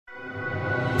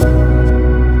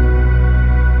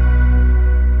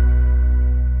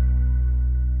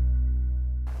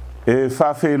E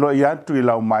whawhelo I atu I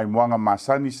lau mai moanga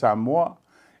masani Samoa,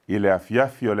 I le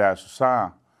afiafi o le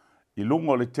asosa, I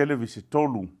lungo le televisi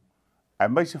tolu, ai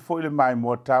mai se foi le mai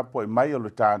moa tapo I mai o le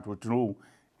tātua tunu,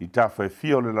 I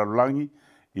tawhai o le lalulangi,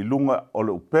 I lunga o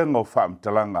le upenga o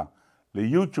whaamtalanga, le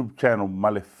YouTube channel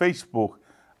ma le Facebook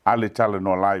a le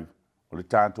Talanoa Live, o le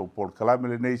tātua Paul Kalame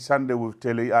le nei Sunday with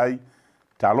Teleiai,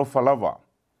 talofa lava.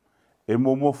 E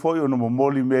mo foi o no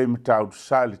momoli mei mtau tu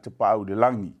sali te pau de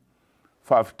langi.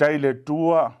 Whaafitai le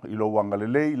tua I lo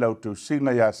wangalelei lau te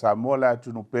usinga ya Samoa le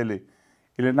atunu pele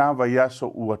I le nawa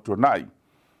yaso ua tonai.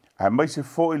 Ai mai se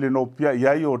fo I le no pia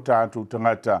iai o tātou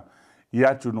tangata I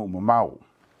atunu umamau.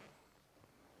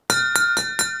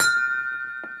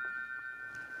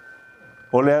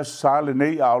 O le aso sale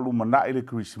nei a olu mana I le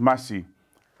Kerisimasi,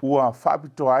 ua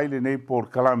whaapito ai le nei Paul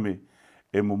Kalame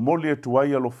e momoli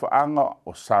atuai alo whaanga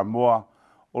o Samoa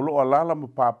o lo alala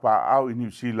mapapa au I New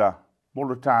Zealand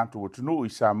molo tātou atunu I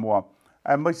Samoa,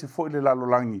 ai mai se foi le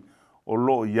lalolangi o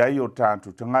lo iai o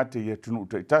tātou tangata I atunu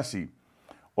taitasi.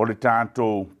 O le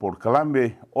tātou Paul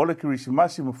Kalame ole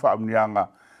Kerisimasi mo Faamanuiaga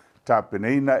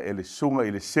tapeneina e le sunga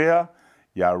I le sea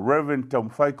ya Reverend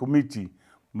Taumwhai Committee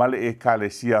ma le e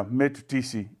kalesia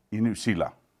metutisi I New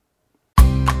Zealand.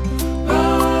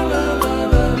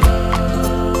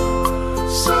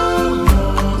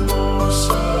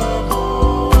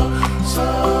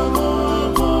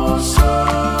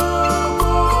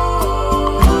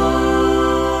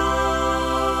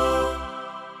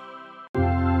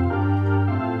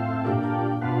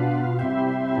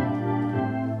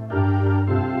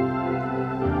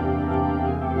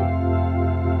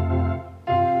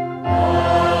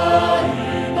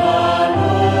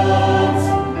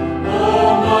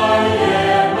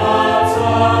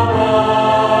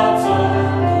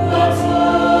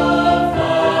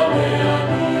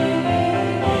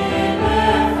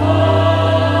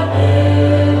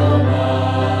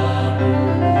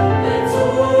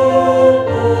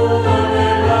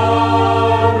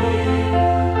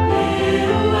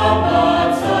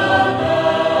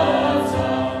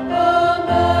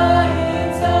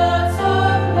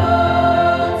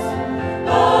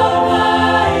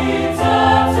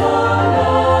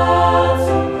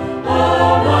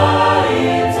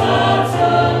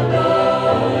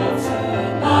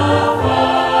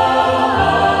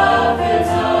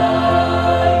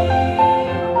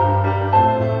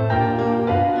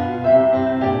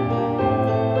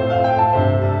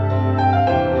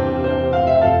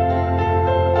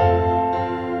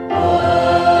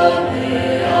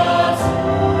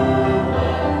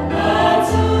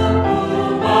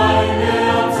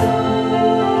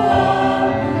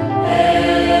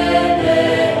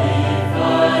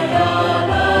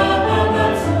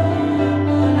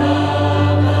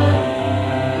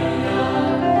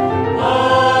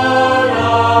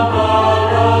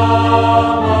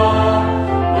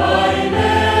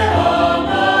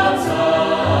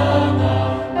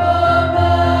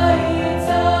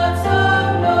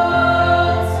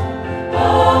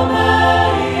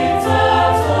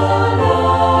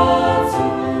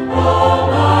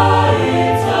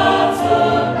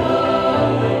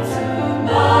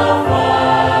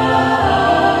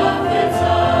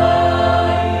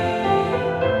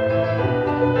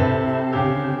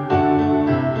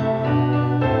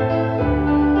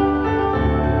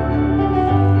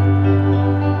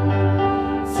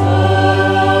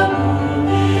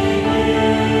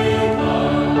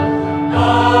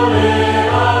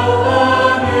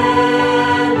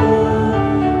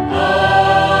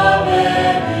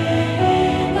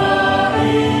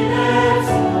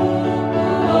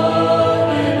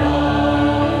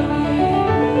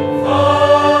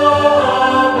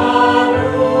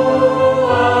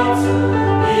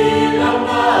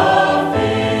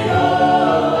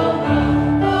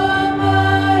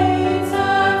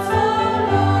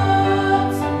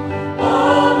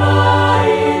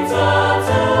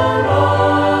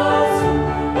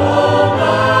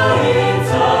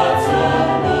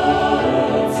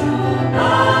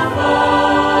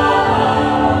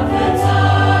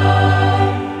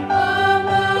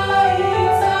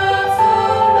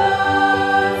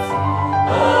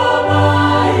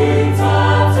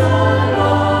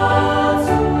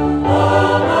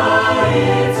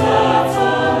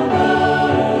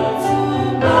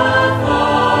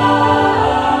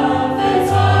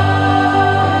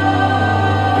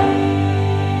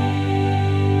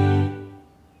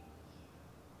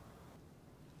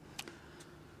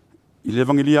 I le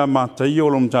evangelia matai o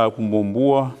lom tā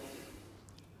pumombua,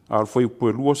 al foi upo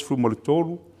luas fru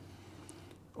molitolu,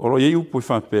 o lo iei upo I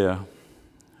whapea,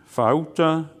 whauta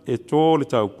e tō le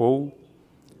tau pou,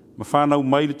 ma whanau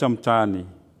mai le tamtani,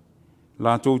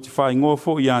 La tau te whai ngoa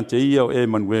fo i ante ia o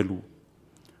Emanuelu.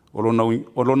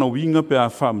 O lona winga pe a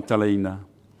wham talaina.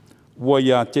 Ua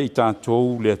i ante i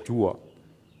tātou le atua.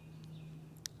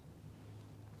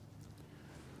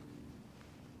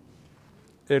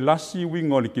 E lasi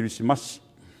winga ole Kerisimasi.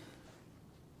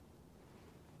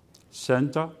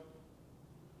 Santa,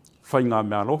 whai ngā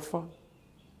mea lofa.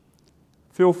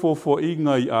 Whio fōfo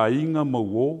inga i a inga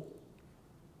mauo.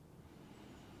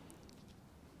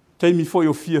 Teimi foi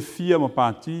o fia ma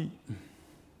pāti.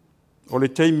 O le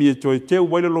teimi e toi teo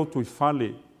wailalo toi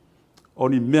whale. O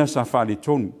ni mea sa whale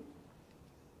tonu.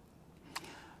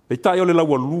 Pei tai o le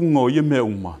laua lunga o ia mea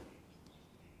uma.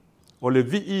 O le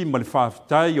vii ma le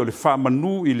whaafitai o le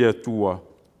whaamanu i le atua.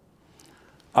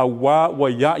 A wā wa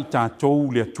ia i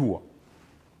tātou le atua.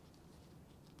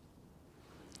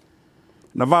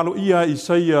 Na valo ia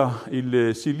Isaia i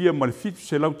le silia ma le fitu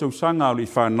se lau tausanga o le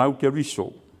whanau ke riso.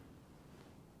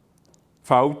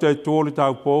 Whauta e tō le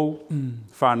tau pou,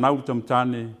 whanau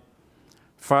tamtane,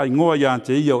 whaingoa ia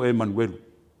te ia o Emanuelu.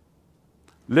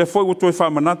 Le foi o toi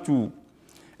whamanatu,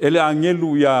 e le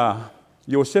angelu ia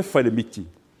Iosefa i le miti.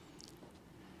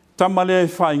 Tamale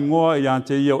whaingoa ia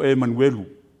te ia o Emanuelu.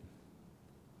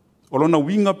 O lona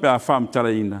winga pe a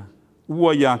whamtaraina,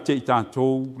 ua ia te i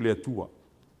tātou le atua.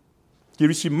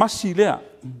 Kerisimasi lea.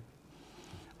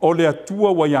 O le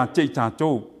atua wa ia te i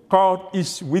tātou. God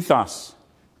is with us.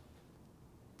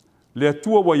 Le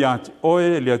atua wa ia te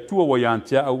oe, le atua wa ia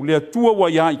te au, le atua wa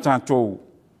ia i tātou.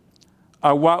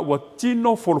 A wa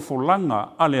tino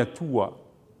folfolanga a le atua.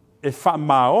 E wha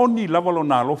maoni lavalo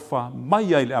nā lofa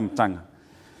mai ai le amtanga.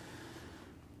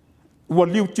 Ua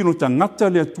liu tino tangata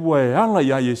le atua e ala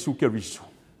ia Jesu Keriso.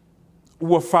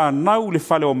 Ua whanau le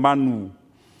whale o manu.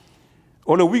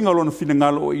 O le winga lona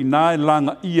finangalo o ina e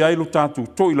langa i ailo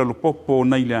tātou toila lo popo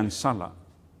nei le ansala.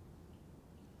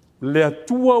 Le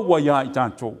atua wa ia i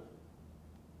tātou.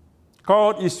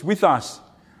 God is with us,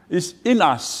 is in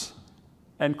us,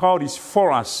 and God is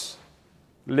for us.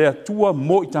 Le atua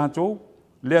mo i tātou,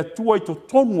 le atua i to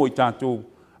tonu i tātou,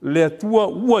 le atua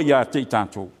ua ia te i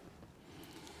tātou.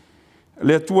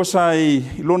 Le atua sai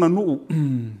lona nuu,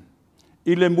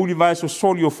 i le muli vai so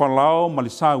soli o whalao ma le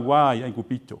sa wai ai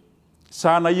kupito.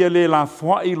 Sana ia le la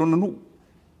fwa i lona nuu,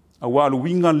 a walu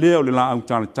winga leo le la au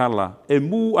tala, e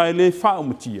mu ai le whao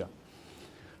matia.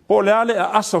 Po le ale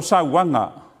a asa o sa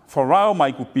wanga, wharao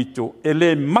mai kupito, e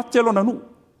le mate lona nuu,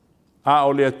 a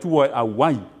o le atua a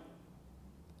wai.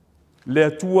 Le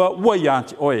atua ua ia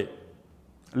te oe,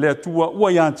 le atua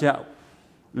ua ia te au,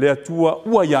 le atua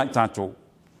ua ia te tātou.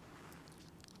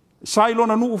 Sai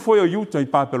lona nuu foi o yuta i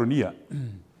Papelonia.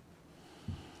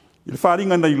 I le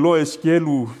wharinga nei loe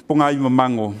skelu ponga i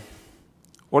mamango.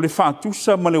 O le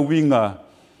whātusa ma le winga,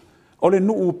 o le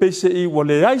nuu pese i wa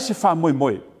le aise wha moe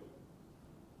moe.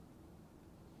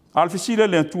 Alfisile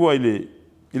le atua i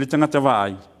le tangata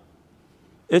vai.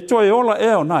 E toi ola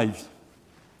e o nai.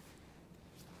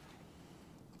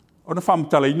 O na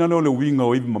whamtala ina leo le winga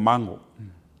o i mamango.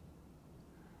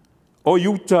 O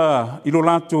yuta i lo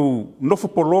lato nofo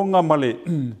polonga ma le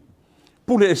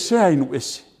pule e sea inu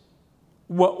ese.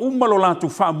 Ua umalo lato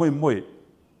wha moe moe.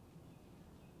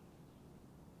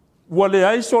 Ua le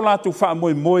aiso lato wha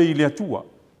moe moe i le atua.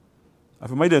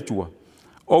 Awhi mai le atua.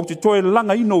 O te toe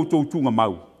langa ino o tau tunga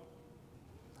mau.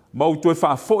 Ma o toe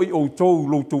wha foi o tau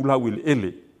lo tau lau ele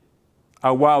ele.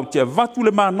 A wao te avatu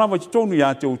le manawa te tonu i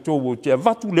ate o tau, o te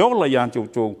avatu le ola i ate o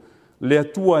tau. Le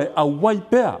atua e awai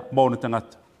pea ma ona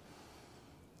tangata.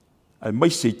 Ai mai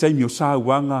se taimi o sa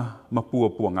wanga ma pua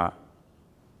pua ngā.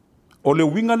 O le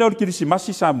winga leo le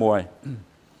Kerisimasi sa moai.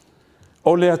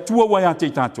 O le atua wai ate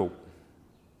i tātou.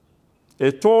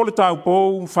 E tō le tau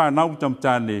pou whanau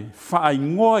tamtane,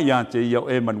 whaingoa i ate i au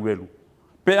Emanuelu.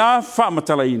 Pe a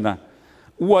whamatalaina,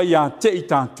 ua i ate i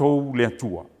tātou le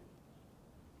atua.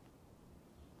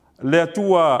 Le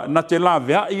atua na te la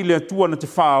veai, le atua na te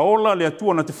whaola, le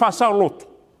atua na te whasao loto.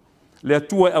 Le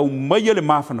atua au maia le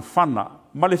mawhana whana,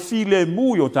 ma le file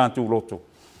mui o tātou loto.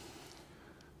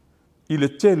 I le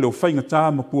tele o whainga tā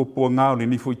ma pua ngāo le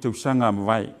nifo i tausanga ma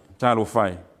vai, tālo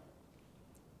whai.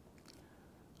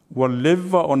 Wa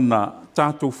leva ona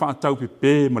tātou whaatau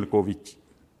pepe ma le COVID.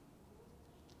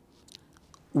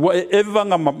 Wa e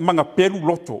evanga manga peru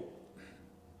loto.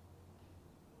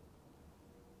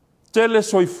 Tele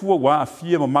soifua wa a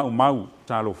fia ma mau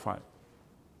tālo whai.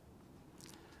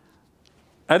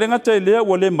 Ere ngata e lea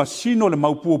wa le masino le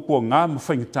mau pua ngā ma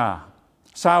whainga tā.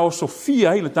 Sa o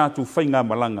sofia i le tātou whainga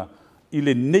malanga. I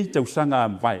le nei tausanga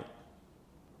am vai.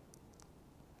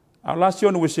 A lasi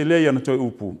ona wese lea na toi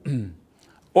upu.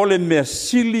 O le mea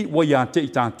sili wa ia te i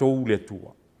tātou le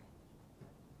tua.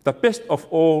 The best of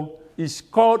all is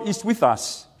God is with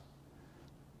us.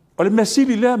 O le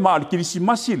mesili lea ma ole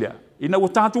Kerisimasi lea, ina ua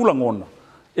tātou langona,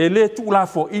 e le tu la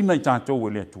fo ina I tātou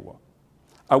e le tua.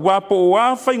 A wā po o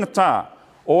a whaingatā,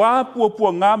 o a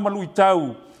pua ngā malu I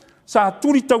tau, sa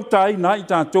turi tau tai na I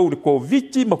tātou le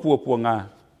COVID ma pua ngā.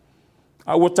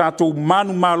 A ua tātou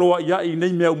manu maloa ia I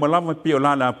nei mea umalawa pia o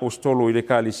lana apostolo I le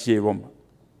kālesie Roma.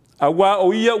 A wā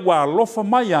o ia wā lofa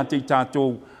mai a te I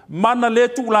tātou, mana le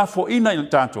tu la fo ina I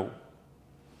tātou.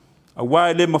 A wā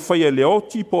e le mawhai e le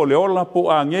oti, po le ola, po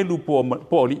a ngelu,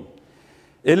 po li.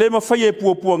 E le mawhai e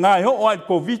pua ngā e ho o ai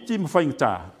COVID mawhai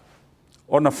ngata.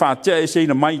 O na whātea e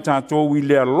seina mai tātou I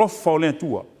le alofa o le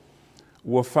tua.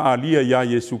 Ua whaalia ia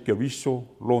Jesu Keriso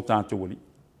lo tātou ali.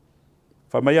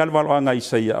 Whamai alwalo anga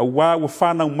Isaia, a wā ua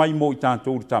whanau mai mo I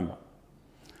tātou le tama.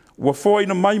 Ua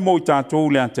whoina mai mo I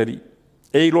tātou le antari.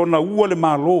 E ilona ua le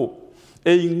malo,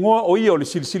 e ingoa o ia o le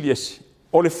silisili esi.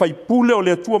 O le whaipule o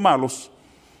le atua malos.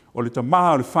 O le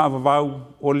tamaha o le whaavavau,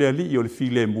 o le ali o le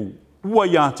file mu. Ua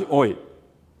ia te oe.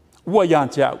 Ua ia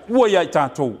te au. Ua ia I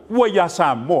tātou. Ua ia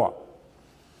sa moa.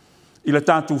 I le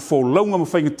tātou wholaunga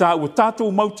mawhaingatā, ua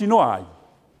tātou mauti no ai.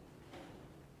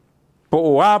 Po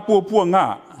o a pua ngā,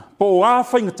 po o a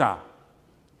whaingatā,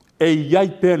 e iai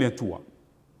pēle atua.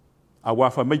 A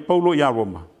wafa mai Paulo I a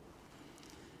Roma.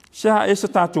 Sia e sa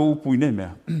tātou upu I ne mea.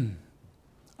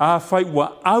 A whai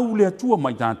ua au le atua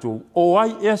mai tātou, o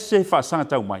ai e se whaasanga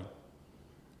tau mai.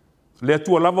 Le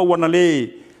atua lava wana le,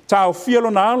 tāo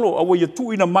fialo na alo, a wai atu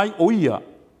ina mai o ia,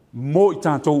 mo I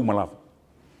tātou malawa.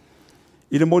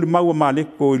 I le mori maua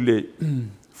maleko I le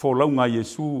wholaunga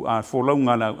Jesu, a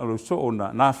wholaunga na lauso o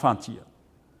na whantia.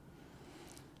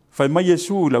 Whai mai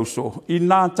Jesu I lauso, I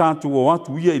nā tātou o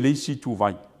atu ia I leisi tu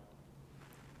vai.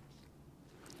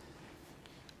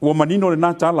 Ua manino le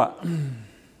nā tala,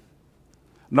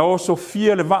 na o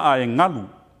sofia le waa e ngalu,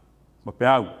 ma pe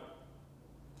au.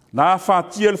 Na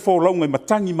whatia le wholaunga I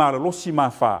matangi ma le losi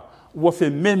ma wha, ua whe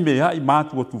meme ha I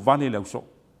mātua tu vane le lauso.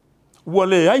 Ua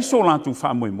le aiso lātu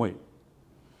wha moe moe.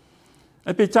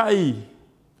 E pe tai,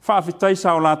 whawhitai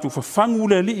sao lātu whawhangu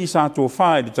le li I sa tō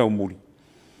whae le tau muri.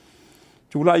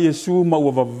 Tūla Jesu ma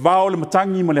ua wawao le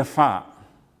matangi ma le wha.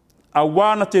 A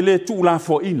wana te le tu la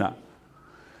fo ina.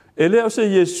 E leo se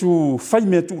Jesu whai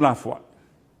mea tu la fo.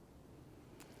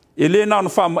 E le na ona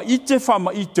wha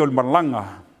ite o le malanga.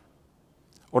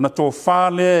 Ona tō wha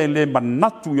le le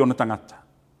manatu I ona tangata.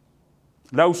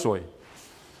 Lau soe.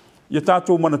 Ia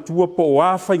tātou manatua po o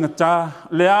a whaingatā,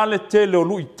 le ale te leo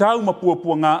lui tau ma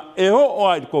pua ngā, e o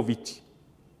ai le COVID.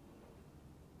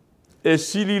 E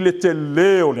sili le te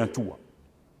leo le atua.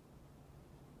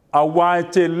 A wae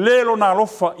te lelo nā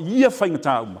lofa ia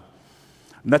whaingatā uma.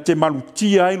 Na te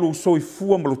malutia ai lo soi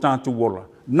fua ma lo tātou wola.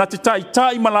 Na te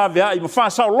tai malawe ai, ma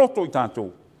whaasao loto I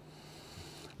tātou.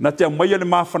 Na te amaia le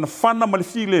mawhanawhana ma le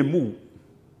file mu.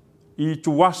 I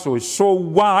tu waso e so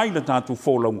wai le tātou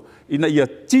wholaunga. Ina ia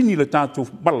tini le tātou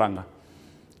balanga.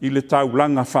 I le tau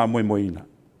langa wha moe moina.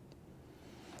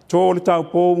 Tō le tau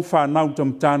pōmu whanau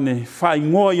tamtane wha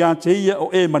ingoa ia te ia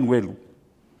o Emanuelu.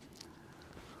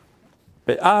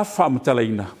 Pe a wha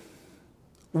matalaina.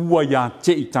 Ua ia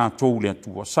te I tātou le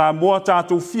atua. Sa moa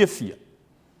tātou fia.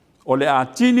 O le a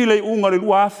tini le unga le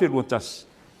lua awherua tasi.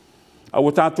 A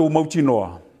o tātou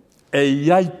mautinoa. E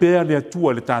iai pēr le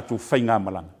atua le tātou whainga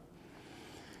malanga.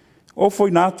 O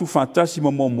foi na atu fatasi ma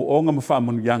momo onga ma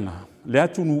Faamanuiaga le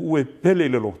atu nu ue pele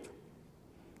le lotu.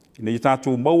 Ina I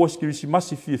tātou maua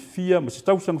Kerisimasi fia ma se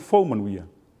tausanga Faamanuia.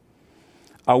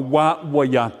 A ua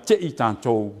ia te I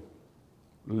tātou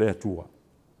le atua.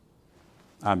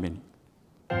 Amen.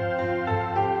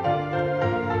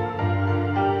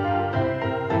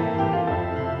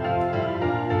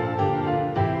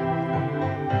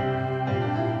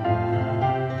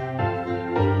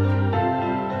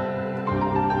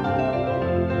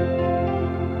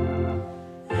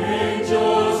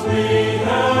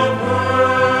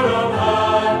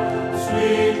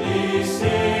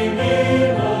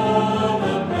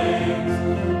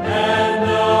 And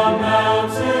the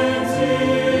mountains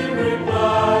in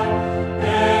reply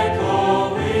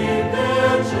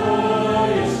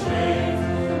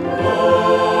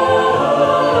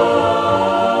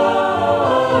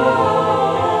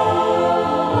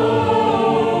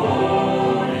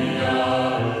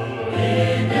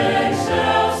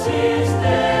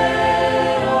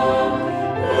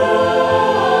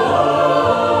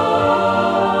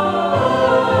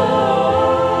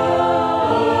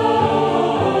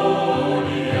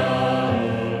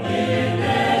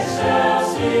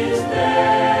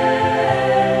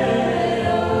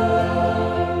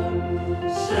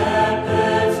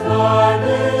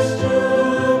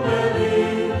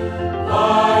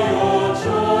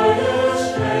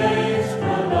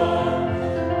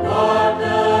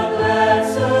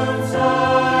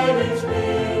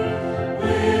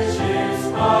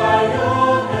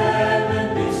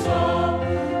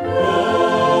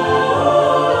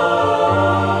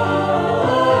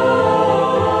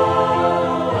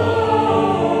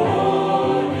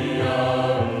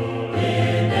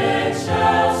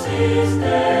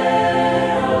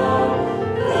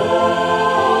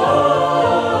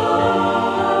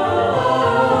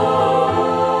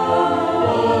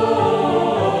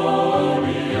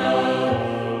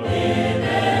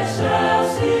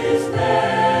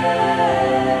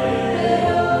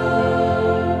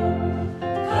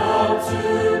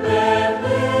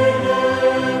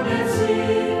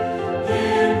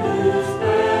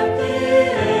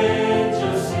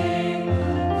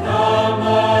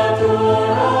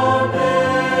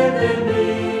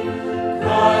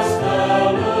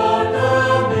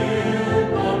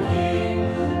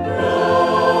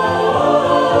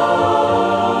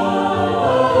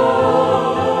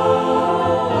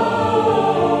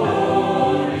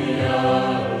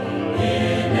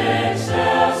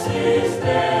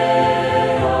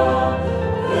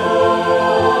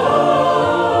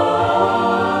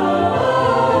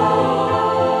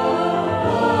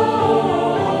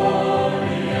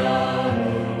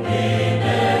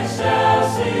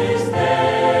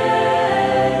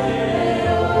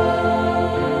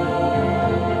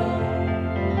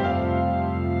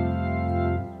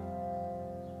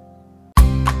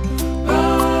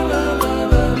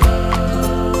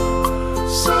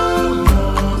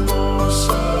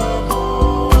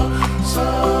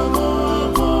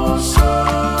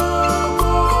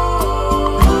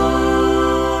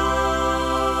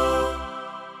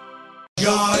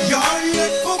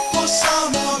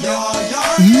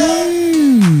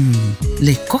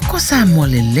koko Samoa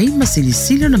lelei ma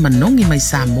silisili na manongi mai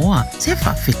Samoa. Se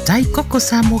whawhetai koko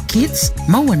Samoa Kids.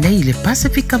 Maua nei le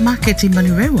Pacifica Market I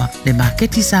Manurewa. Le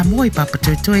marketi Samoa I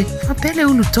Papatoetoe. Whapele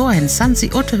ulu toa en Sansi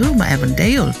Otahuma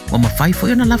Avondale. Wa mawhaifo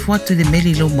iona lafu atu le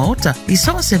meli lo maota. I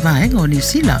so se vaenga o New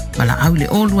Zealand. Mala au le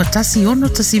olua tasi ono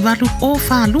tasi walu o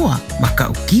whaalua. Maka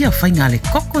ukia whainga le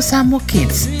koko Samoa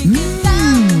Kids.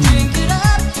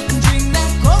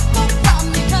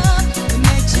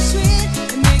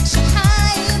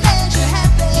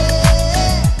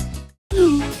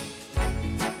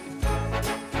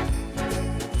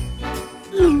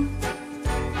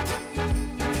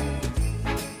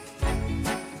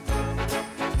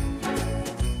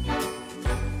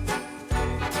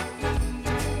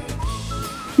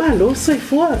 Malo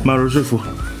soifua. Malo soifua.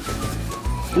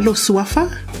 Lo suafa.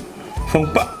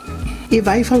 Fangpa. E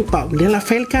vai fangpa. Le la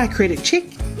felka credit check.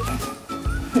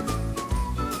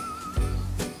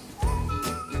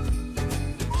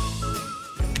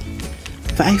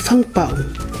 Vai fangpa.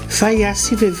 Vai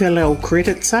asi vevela o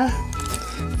credit sa.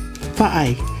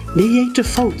 Vai. Ne ye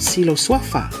default si lo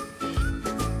suafa.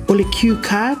 O le Q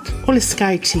card. O le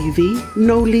Sky TV.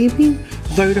 No leaving.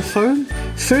 Vodafone.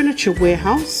 Furniture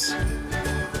Warehouse.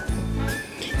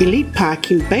 Elite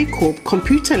Parking Bay Corp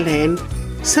Computer Land,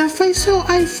 Surface or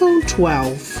iPhone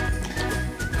 12.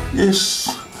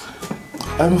 Yes.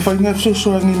 I'm finding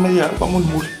so I need my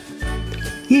pamulmul.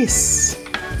 Yes,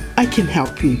 I can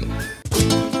help you.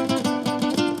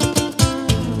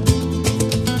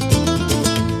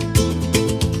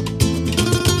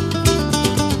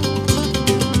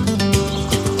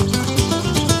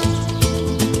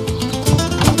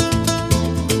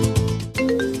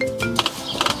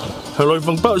 Hello,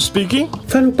 Fangpa speaking.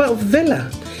 Fangpa Vela.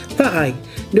 Vai,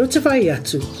 no te vai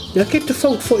atu. Nga ke te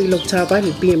fault for ilo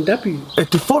tāwale BMW. E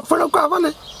te fault for ilo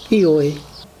kāwale? Ioe.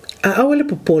 A awale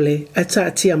popole a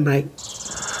tātia mai.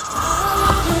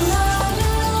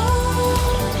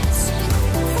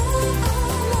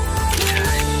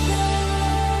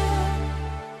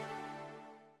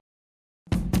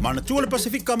 Mana tua le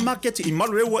Pacifica Market I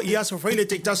Manurewa I asa whaile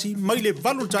te itasi mai le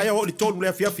valu taia o le tolu le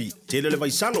afiafi. Tele le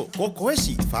vaisalo, koko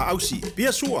hesi, whaausi,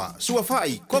 pia sua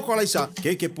whai, koko alaisa,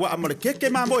 keke pua amare keke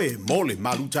mamoe, mole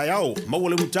malu taia o,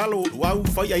 maua le mutalo, uau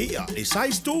whai ahia, le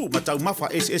size 2, matau mafa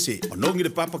SS, manongi le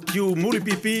papa kiu muri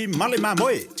pipi, male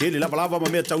mamoe, tele lava lava ma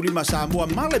mea taulima Samoa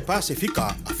male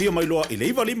Pacifica, afia mai loa I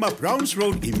leiva lima Browns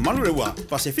Road I Manurewa,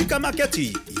 Pacifica Market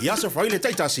I asa whaile te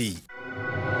itasi.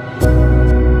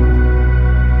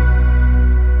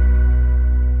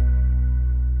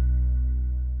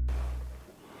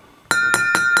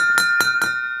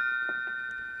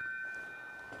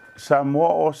 Samoa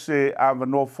o se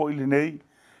awanoa foili nei,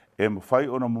 e mawhai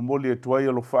ona mamoli e tuai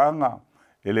alo whaanga,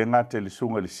 e le ngate le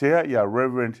sunga le sea, ia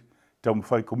Reverend Tau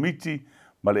Mawhai Committee,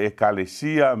 ma le e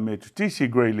kalesia me tutisi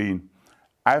Grayleen.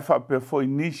 Ai whape fo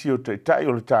inisi o te tai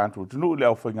o le tātou, tunu le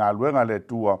au whainga luenga le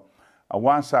tua, a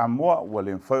wan Samoa, wa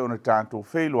le mwhai o le tātou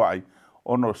whailo ai,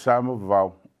 ono Samoa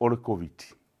vau o le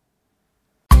COVID.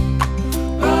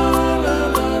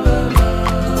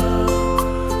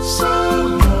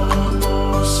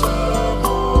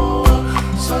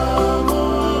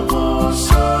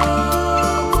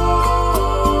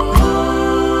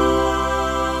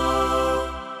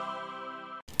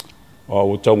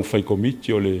 O Tau Mawhai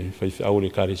Committee o le whaiwhau le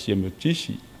Kerisimasi me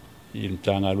tisi I le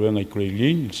mtanga luenga I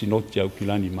Grayling I sinoti au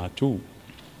kilani mātū.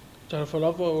 Tara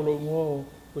whalawa o lo ingoa o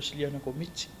Wasiliana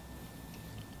Committee.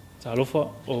 Talofa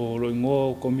o lo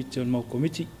ingoa o Committee on Mau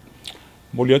Committee.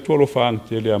 Moli atu alo whaang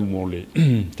te lea mo le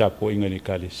tapo inga le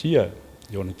Kalesia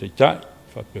I ona teitai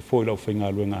whape foi lau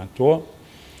whainga luenga atoa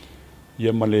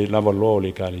ia ma le lava loa o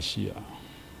le Kalesia.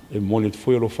 E moli atu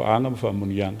foi alo whaanga ma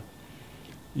Faamanuiaga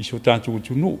I so tātou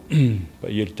tunu, pa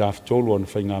ia le tāwhtolo ana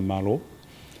whainga malo,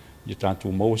 ia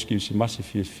tātou maua ski Kerisimasi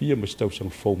fia ma stau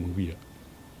sang Faamanuiaga.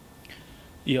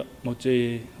 Ia, mo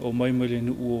te o mai le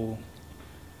nu o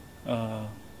a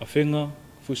whenga,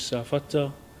 fusa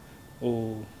whata,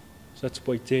 o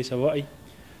satupai te sa wai,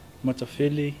 mata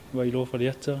whele, wai loa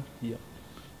whareata, ia,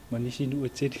 manisi nu e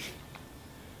teri.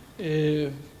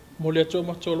 Mo le atua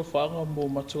matolo whaanga mo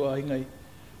matua ingai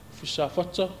fusa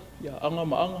whata, ia anga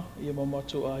maanga, ia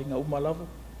mamato a inga umalawa,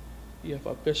 ia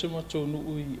whapese mato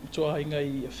nui mato a inga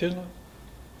I whenga,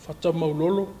 whata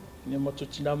maulolo, ia mato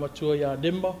tina matua ia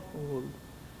nema, o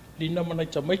lina manai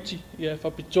tamaiti, ia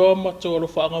whapitoa mato alo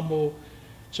whaanga mo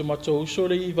so mato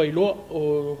usore I vailoa,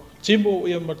 o timo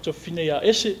ia mato whine ia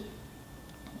ese,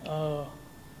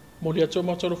 mo lia toa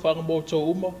mato alo whaanga mo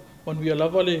tau uma, manuia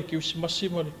lava le Kerisimasi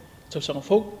ma le tau sanga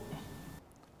fau.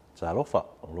 Talofa,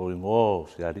 lo ingo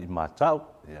se ari matau,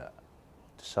 ia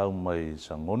te sau mai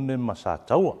sangone ma sa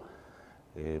taua.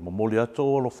 E momoli atu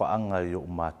o lo whaanga i o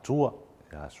mātua,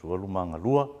 ia sualu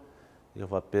mangalua, ia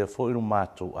whapea fo i lo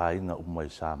mātou a inga umai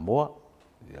Samoa,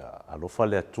 ia alofa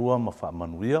le atua ma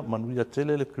Faamanuia, manuia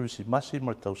tele le Kerisimasi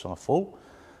ma le tausanga fou,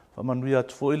 Faamanuia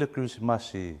atu fo i le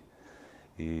Kerisimasi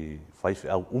i whaife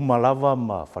au umalava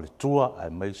ma whaletua ai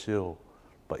mai seo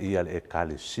pa ia le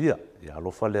ekalesia, ia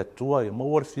alofa le atua ia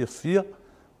maua le fia,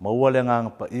 maua le nganga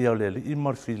pa ia le li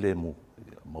imar fi le mu,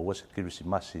 maua se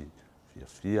Kerisimasi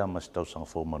fia ma se tausanga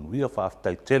fou manuia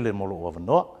whaaftai tele molo o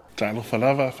avanoa. Ta alofa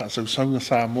lava, whaasausaunga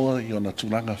Samoa i ona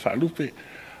tūlanga whaalupe,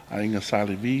 a inga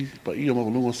sale vi, pa ia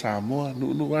maulungo Samoa,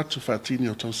 nu atu whaatini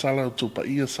o tausala o tū pa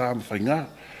ia sa mawhainga.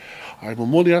 Ai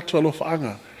momoli atu alofa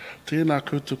anga, tēnā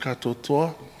koutou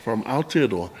katoa from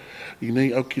Aotearoa, i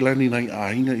nei au kilani nei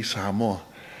a inga i Samoa.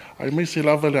 Ai mai se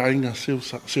lava le a inga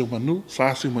seu manu,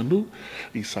 sa seu manu,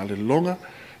 i sale longa,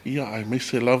 ia ai mai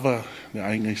se lava le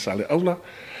a inga i sale aula,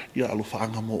 ia alofa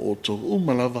anga mo o tō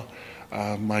umalava,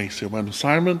 mai seu manu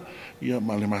Simon, ia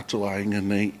ma le mātou a inga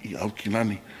nei i au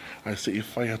kilani. Ai se i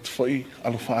whai atu whai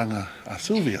alofa anga a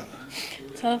Sylvia.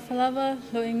 Tā whalava,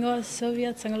 lo ingoa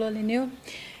Sylvia Tangalole Neu.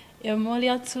 Ia moli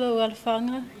atu lau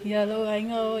alwhanga, ia lau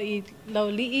ainga o i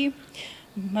lau lii,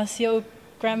 masi o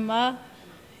grandma,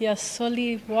 ia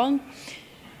Soli Wong,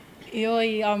 i o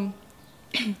i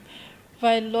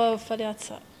vai loa whare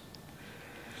ata.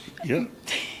 Ia,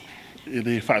 i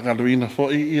le whaangaruina fo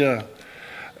ia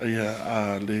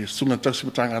le sunga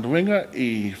tausimatanga aruenga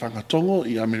i whangatongo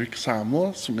i Amerika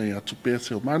Samoa, sunga i atu pēr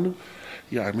seo manu,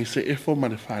 ia mi se efo ma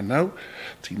le whanau,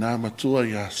 tina matua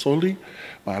ia Soli,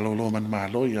 ma lolo man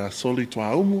malo ia Soli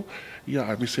toa umu,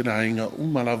 ia mi se na inga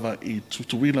umalava i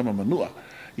tutuwila ma manua,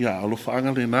 ia alofa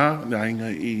anga le nā, le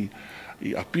inga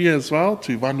i Apia as well,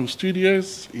 to Wanu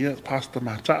Studios, ia Pastor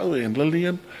Matau and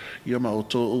Lillian, ia ma o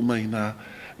tō umaina,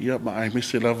 ia ma ai mi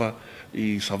se lava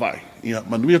i Savai. Ia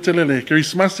manuia tele le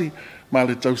Kerisimasi, ma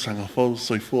le tausanga fau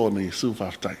soifua ni Yesu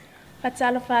whaftai.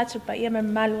 Patalofa atu pa ia me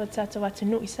malu o tatou atu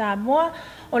nui Samoa,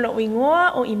 o lo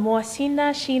ingoa o i moa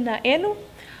sina elu,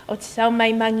 o te sau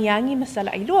mai mangiangi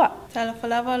masala ilua. Talofa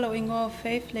lava lo ingoa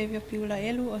Faith Levia Piula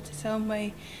elu, o te sau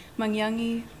mai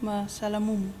mangiangi masala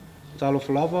mumu.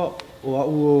 Talofa lava o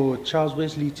au o Charles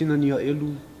Wesley tinania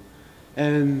elu,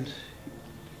 and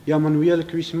ia manuia le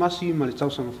Kerisimasi ma le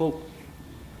tausanga fau.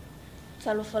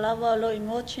 Talofa lava o lo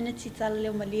ingoa Trinity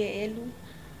Talaleo Malia elu.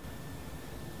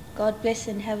 God bless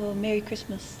and have a Merry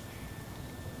Christmas.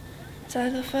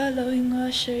 Talofa lo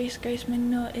ingoa Cherise Grace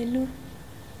Mino elu.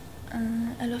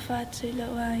 Alofa atu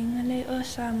lo wa ingale o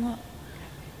Samoa.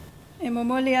 E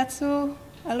momoli atu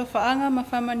alofa anga ma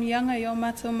Faamanuiaga i o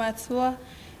mātou mātua,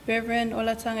 Reverend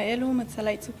Olatanga elu ma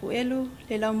talai tupu elu,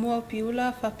 le lau mua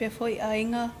piula whapea foi a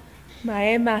inga. Ma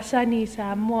e masani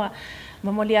Samoa.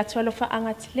 Mamoli atu alofa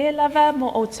anga tile lava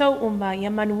mo o tau uma ia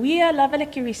manuia lava le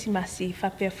Kerisimasi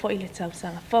whapea foi le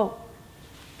tausanga fau.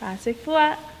 Pāsei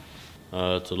fua.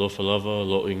 Talofa lava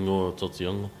lo ingo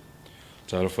Totianga.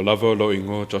 Talofa lava lo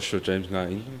ingo Joshua James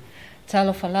Ngāina.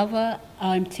 Talofa lava,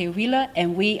 I'm Te Wila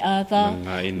and we are the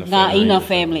Ngāina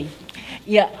family.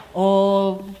 Yeah,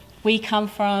 we come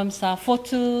from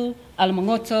Safotu,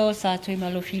 Alamangoto, sa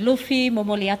Tuimalofi,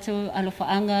 momoli atu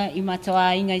alofaanga i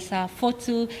matoa inga i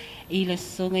Safotu, i le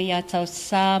sunga i atau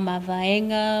sa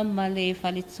mavaenga, ma le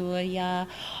whaletua i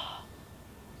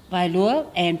Vailua,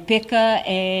 and Peka,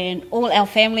 and all our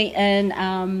family in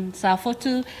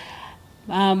Safotu.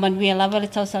 Manuia lava le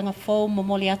tausanga fo,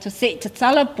 momoli atu se te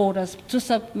tala borders,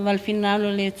 tusa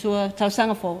malfinalo le tua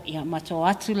tausanga fo, ia mato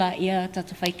atu la ia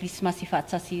tatu whai Kerisimasi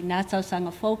whaatasi nā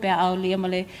tausanga fo, pia au lia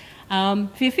male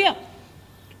whiawhia.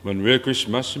 Manuia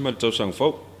Kerisimasi ma le tausanga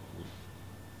fo.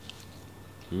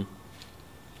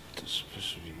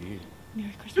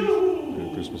 Merry Christmas.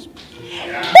 Merry Christmas.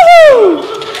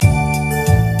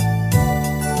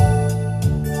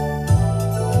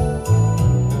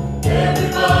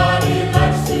 Everybody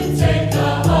likes to take a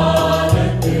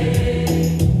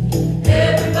holiday.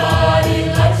 Everybody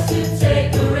likes to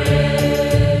take a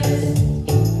rest.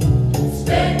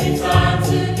 Spending time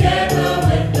together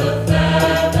with the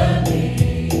family.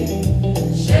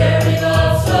 Sharing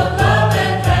lots of love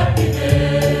and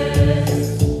happiness.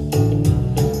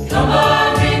 Come on,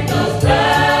 ring those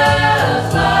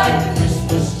bells like a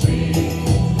Christmas tree.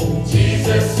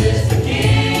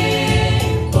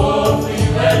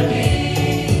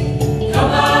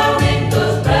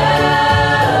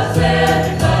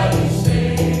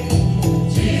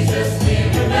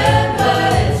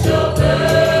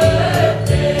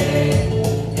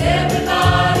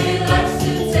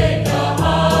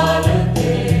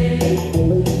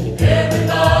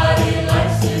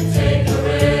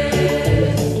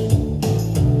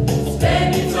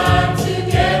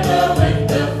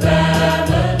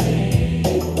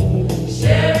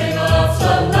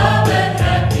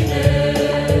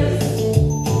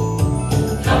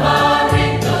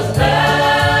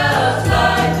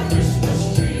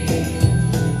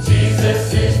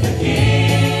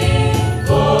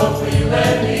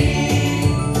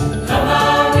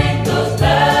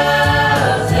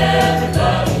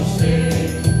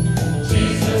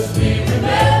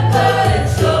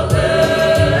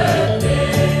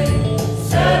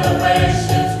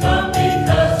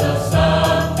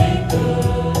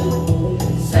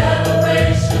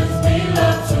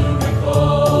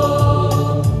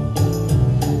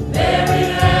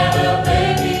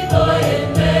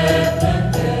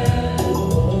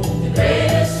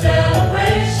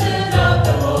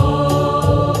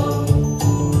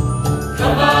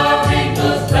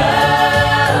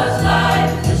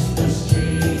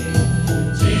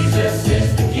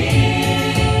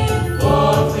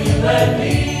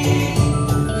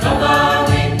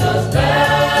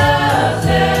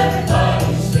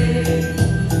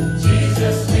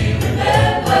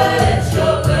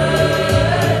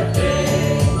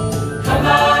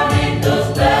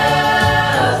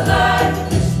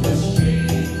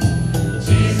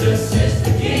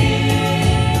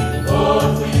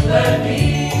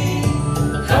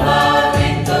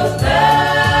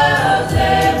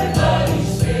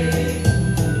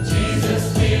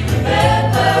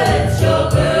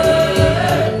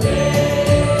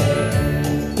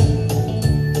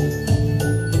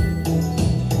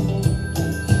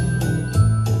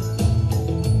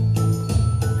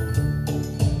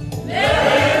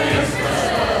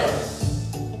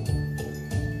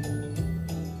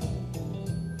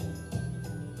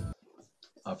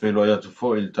 a whelo ia tu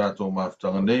fo i tātou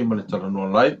mawhitanga nei, ma le tala noa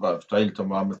lai, ma whitaili ta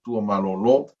māmatua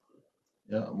mālolo,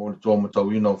 ia, mo le tō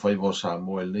matauina o whaivo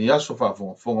Samoa, le iaso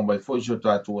whaafonga mai fo i sio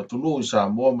tātou atunu i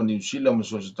Samoa, ma New Zealand, ma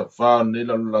so se tawha, nei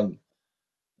lalulangi,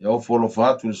 ia o folo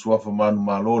whaatu le suafa manu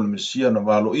mālo, le mesia na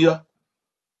mālo ia,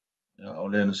 ia, o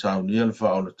le na saunia le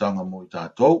wha o le tanga mo i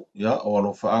tātou, ia, o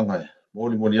alo whaangai,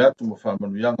 moli atu ma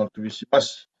Faamanuiaga ole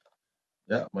Kerisimasi,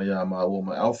 ia, ma ia ma ua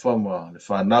mai alfa, ma le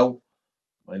whanau,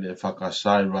 mai le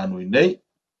whakasai ranui nei,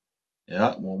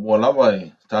 ia, mua lava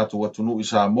e tātou atunu i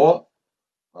Samoa,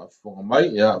 whaafonga mai,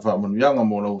 ia, Faamanuiaga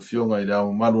mo lau fionga i le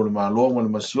au malu le malo, ma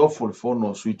le masiofo le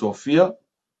fono suitofia,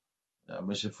 ia,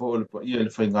 me se fo le pa ia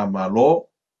le whainga malo,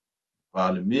 pa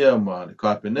le mia, ma le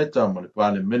kapeneta, ma le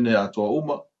pa le mene atoa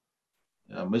uma,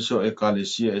 ia, me se o e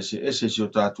kalesia ese si o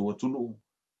tātou atunu,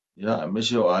 ia, me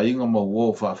se o ainga ma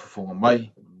uo whaafonga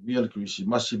mai, mia le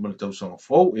Kerisimasi ma le tausanga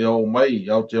fau, ia o mai,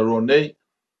 ia o te aro nei,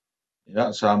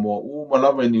 ia, Samoa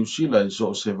malava i New Zealand,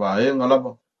 so se vaenga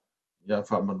lava, ia,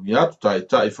 Faamanuiaga atu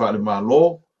tai wha le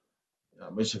malo, ia,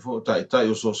 me se fo tai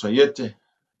o so saiete,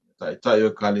 tai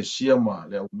o kalesia ma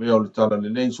le au mea o le tala le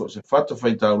nei, so se fata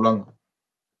whai taulanga,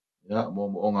 ia, mo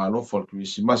o ngā alofa o le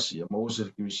Kerisimasi, ia, mo se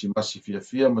Kerisimasi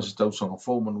fia, ma se tausanga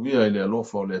fau manuia i le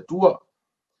alofa o le atua,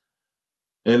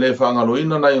 e le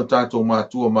whaangaloina nei o tātou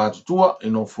mātutua,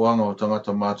 ino fuanga o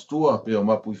tangata mātutua, pe o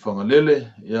mapu i whangalele,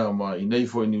 ia ma i nei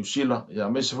fo i New Zealand, ia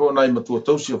me se fo nei matua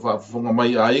tausi o whaafonga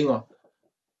mai a inga,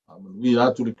 a manui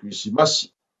atu le Kerisimasi,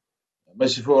 me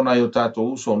se fo nei o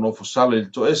tātou uso no fo sale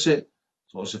il to ese,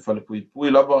 so se whale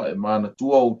pui lava, e maana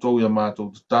tua o tau ia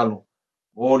mātou tatalo,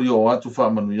 ori o atu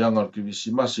Faamanuiaga ole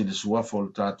Kerisimasi le suafa o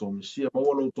le tātou mesia,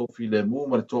 mawalo tau file mu,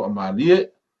 ma le toa maalie,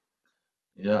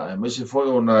 ia me se fo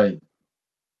o nei,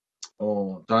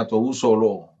 o tātou uso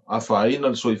lo a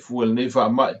whaina le soifua le nei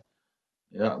whaamai.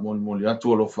 Ia, moli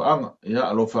atu alo whaanga. Ia,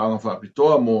 alo whaanga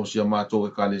whaapitoa mo sia mātou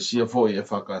e kalesia fo i e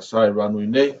whakasai ranui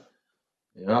nei.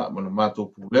 Ia, ma le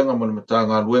mātou pūlenga, ma le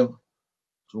matanga luenga.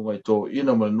 Tunga i tō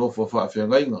ina ma le nofo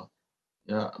whaafengainga.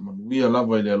 Ia, manuia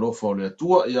lava i le alofa o le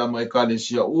atua. Ia, ma e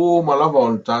kalesia ma lava o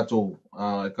le tātou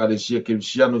e kalesia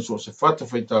Kerisiano so se whata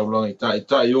whaitaulanga i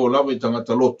tai o lava i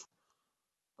tangata lotu.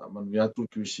 Manuia atu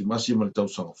Kerisimasi ma le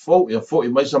tausanga fau, ia fo i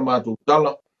maisa mātou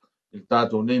tala, i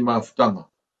tātou nei mawhutanga.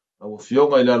 Lau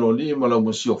fionga i le alo li ma lau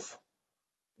masiofu.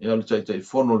 Ia le tai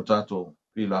fono le tātou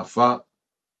pila wha,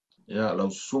 ia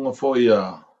lau susunga fo i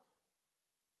a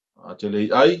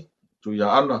Teleiai, tu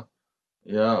ia ana,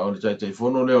 ia o le tai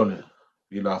fono leo le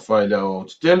pila wha i le au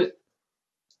te tele,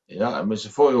 ia me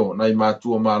se fo i o nai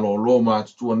mātua mālolo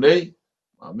mātutua nei,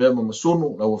 mea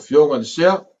masunu, lau fionga le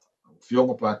sea,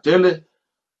 fionga pa tele,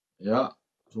 ia,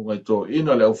 tunga i tō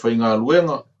ina le au whainga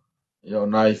luenga, ia o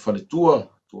nai whaletua,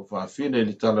 tua whaafine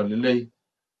li tala li lei,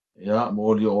 ia,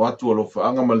 mo li o atu alo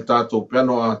whaanga ma le tātou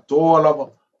piano a toa lava,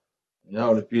 ia,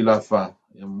 o le pila wha,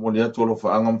 ia, mo li atu alo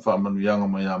whaanga ma Faamanuiaga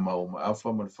ma ia mau ma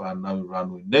awha ma le whanau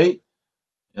ranui nei,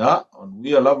 ia, o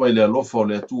nuia lava i le alofa o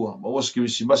le atua, ma ua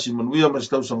Kerisimasi manuia ma le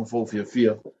tausanga fau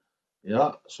fia,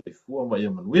 ia, soifua ma ia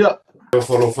manuia. O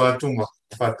whalo whātunga,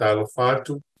 whātalo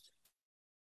whātu,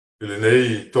 ile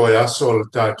nei toi aso le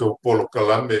tātou polo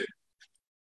kalame,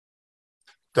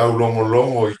 tau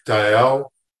longo i tae au,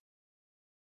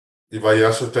 i vai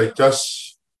aso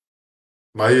taitasi,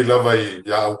 mai lava i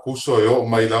ia au kuso e o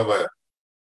mai lava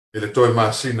i le toi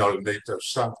masina o le nei tau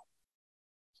sang.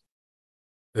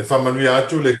 E whamanuia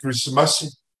atu le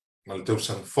Kerisimasi, ma le tau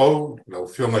sang fau, lau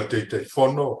fionga le teitei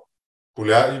fono,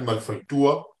 kuleai ma le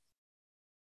whalitua,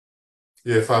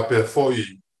 i e whapea foi,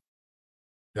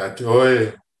 ia te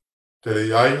oe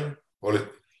Teleiai, o le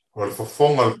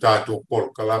whafonga le tātou polo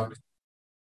kalame.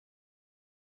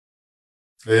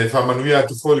 E whamanuia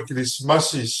atu foi le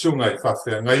Kerisimasi sunga i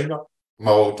whawhiangaina,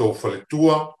 ma o tō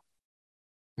whaletua,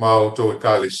 ma o tō e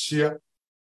kalesia,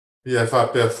 i e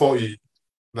whapea foi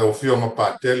na o fionga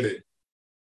pātele.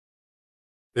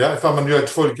 Ia e whamanuia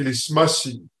atu foi le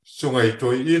Kerisimasi sunga i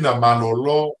toi ina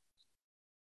manolo,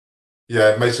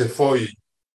 ia e mai se foi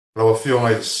na o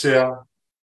fionga i sea,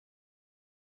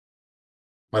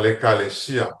 ma le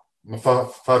kalesia, ma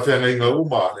whawhiangaina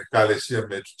uma le kalesia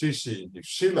me tutisi i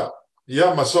Sila.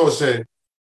 Ia ma so se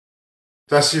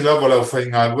tasi lava lau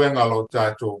whainga luenga lo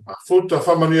tātou. Ma futa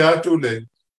whamanuia atu le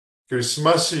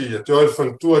Kerisimasi ia te oe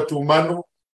whalitua tu manu,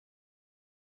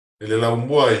 i le lau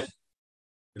muai,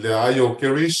 i le ai o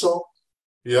Keriso,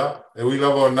 ia, e ui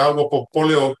lava o nāua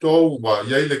popole o tōu, wa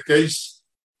iai le keis,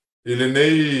 i le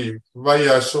nei vai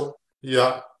aso,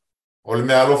 ia, o le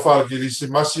mea alofa al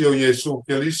Kerisimasi o Jesu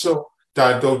Keriso,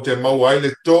 tātou te mau ai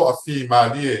le tō a whi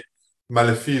mālie, ma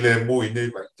le fi le mui nei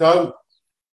vai tau.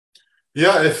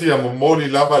 Ia e fia momoli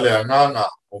lava le anganga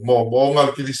o moonga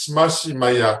le Kerisimasi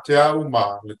mai a te au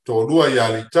ma le tōrua i a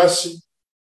litasi,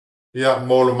 ia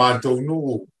mo lo mātou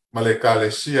nuu ma le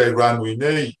kalesia i ranui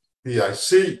nei,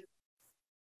 PIC,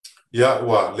 ia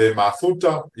ua le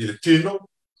mafuta i le tino,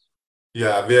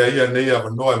 ia vea ia nei a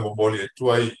manoa mo moli e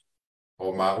tuai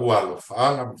o ma ua lo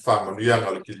faanga, ma Faamanuiaga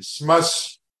ole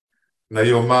Kerisimasi, na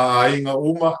i o maa inga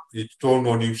uma i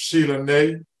tono New Zealand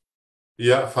nei,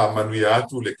 ia Faamanuia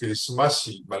atu le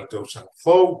Kerisimasi ma le tausanga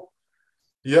fau,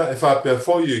 ia e whapea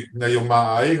foi na i o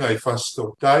maa inga i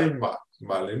whasto taima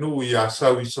ma le nuu i a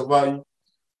sau i savai,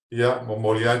 ia mo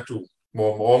moli atu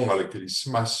mo moonga le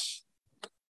Kerisimasi.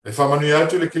 E Faamanuia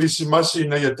atu le Kerisimasi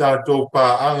na ia tātou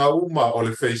pāanga uma o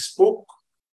le Facebook,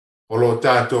 o lo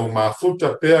tātou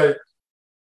mafuta pea,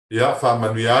 ia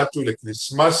Faamanuia atu le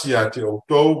Kerisimasi a te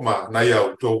outou ma na ia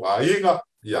outou a inga,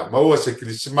 ia maua se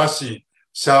Kerisimasi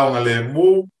saonga le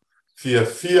mu, fia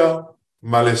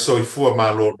ma le soifua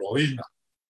ma lono ina.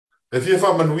 E fia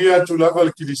Faamanuia atu lava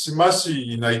le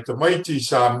Kerisimasi ina i tamaiti i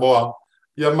Samoa,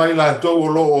 ia mai lātou o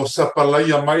lo o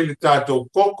sapalaia mai le tātou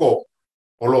koko,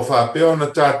 o lo whapea na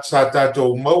sa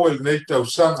tātou maua le nei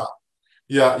tausanga,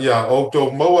 ia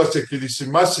outou maua se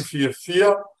Kerisimasi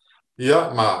fia, ia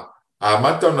ma a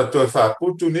mata na toi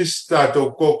whaputu nisi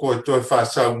tātou koko e toi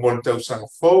whasau mo le tausanga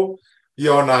fau,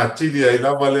 ia o nā tili ai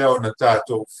lava lea o na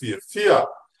tātou fia.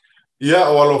 Ia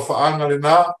o alo whaanga le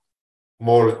nā,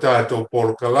 mo le tātou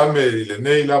polo kalame i le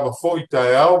nei lava fo i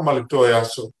tae au ma le toi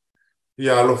aso.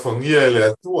 Ia alo whangia e le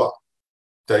atua.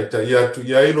 Taita ia tu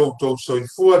ia ilo tau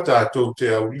soifua tātou te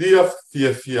au lia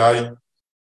fia ai.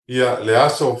 Ia le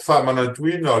aso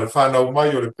Faamanuiaga o le whanau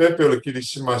mai o le pepe o le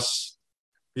Kerisimasi.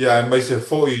 Ia e mai se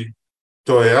fo i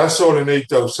toe aso le nei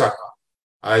tausanga.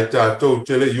 Ai tātou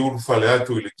tele i uru whale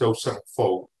atu i le tausanga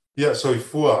fau. Ia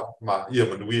soifua ma ia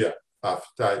manuia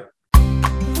awhitai.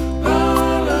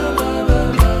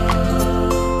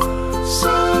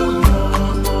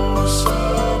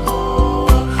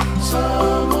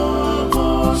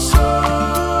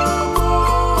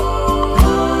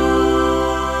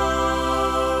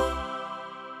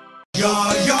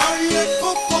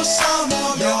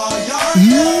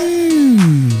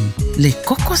 Le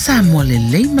koko Samoa le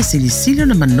lei masilisilo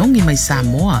na manongi mai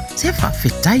Samoa. Se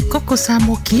whawhetai koko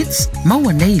Samoa Kids.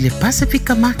 Maua nei le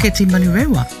Pacifica Market i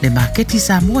Manurewa. Le marketi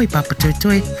Samoa i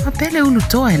Papatoetoe. Whapele ulu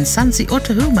toa en Sansi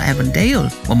Otahuma Avondale.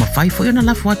 O mawhaifo iona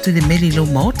lafu atu le meli lo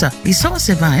maota. I soa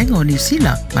se vaenga o New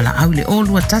Zealand. Mala au le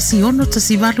olua tasi ono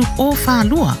tasi walu o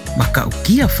whaalua. Maka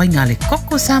ukia whainga le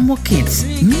koko Samoa Kids.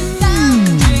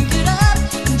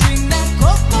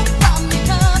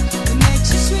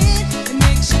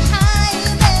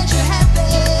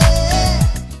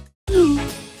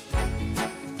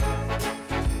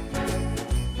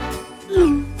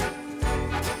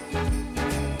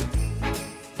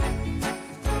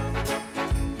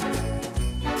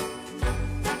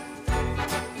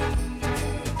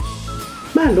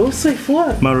 Malo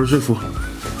soifua. Malo soifua.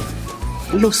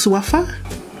 Lo suafa.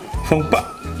 Fangpa.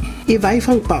 E vai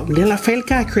fangpa. Le la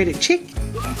felka credit check.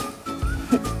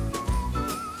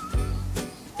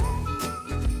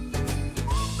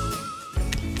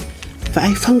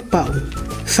 Vai fangpa.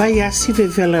 Vai asi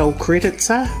vevela o credit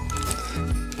sa.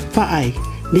 Vai.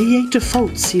 Ne ye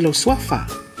default si lo suafa.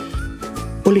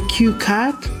 O le Q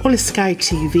card. O le Sky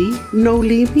TV. No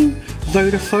leaving.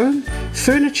 Vodafone.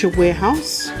 Furniture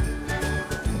Warehouse.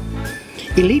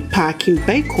 Elite Parking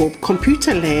Baycorp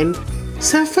Computer Land,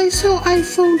 Surface or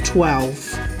iPhone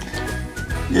 12.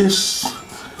 Yes.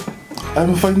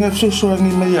 I'm finding out so I'm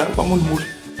in my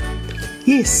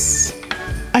Yes,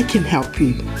 I can help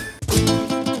you.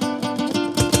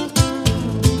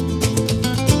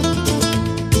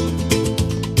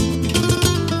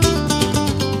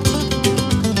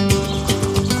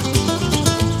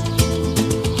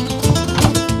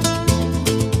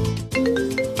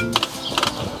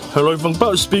 Hello,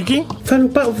 Fangpao speaking.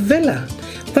 Fangpao Vela.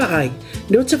 Vai,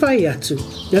 no te vai atu.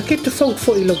 Nga ke te fong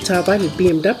fo I lo tāwale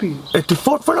BMW. E te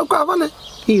fort whanau ka wale?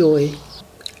 I oe.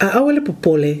 A awale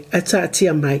popole a tā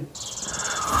tia mai.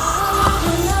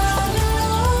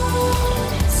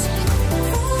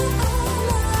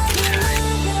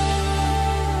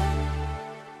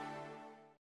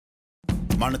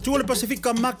 Mana tua le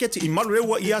Pacifica Market I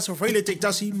Malurewa I asa whaile te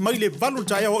tasi mai le valu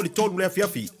taia o le tolu lea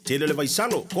fiafi. Tele le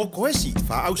vaisalo, koko hesi,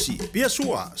 wha ausi, pia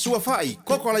sua whai,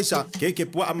 koko alaisa, keke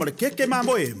pua amare keke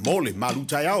mamoe, mole malu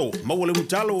taia o, maua le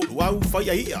mutalo, luau whai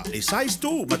a ia, le size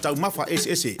tu, matau mafa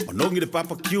SS, onongi le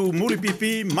papa kiu muri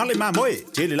pipi, male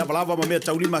mamoe, tele lava lava ma mea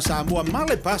tau lima Samoa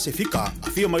male Pacifica,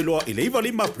 a fia mai loa I le iwa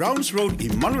lima Browns Road I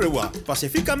Malurewa,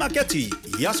 Pacifica Market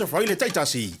I asa whaile te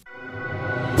tasi.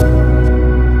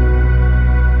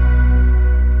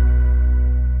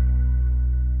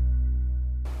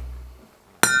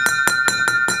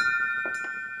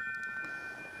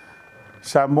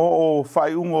 Sa mo o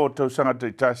whaiungo tausaga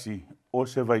taitasi o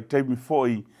se vai teimi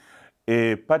foi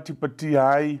e pati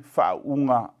ai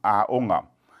whaunga a onga.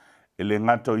 E le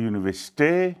ngata o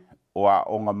universite o a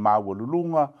onga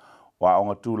mawalulunga o a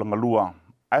onga tūlangalua.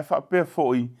 Ai whapea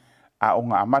foi a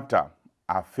onga amata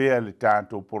a whea le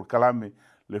tātou porkalame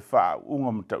le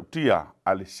whaunga matautia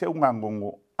a le seunga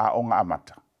ngongo a onga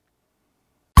amata.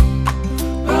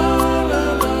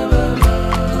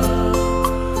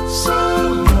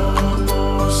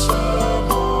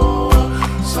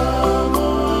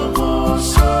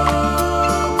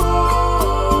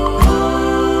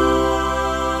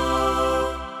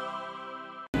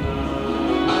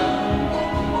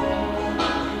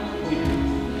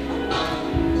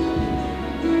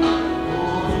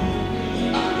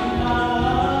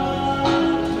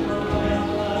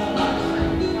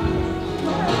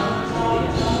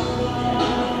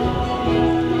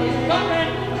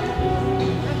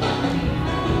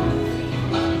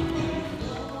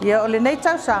 Ia o le nei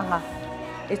tausanga,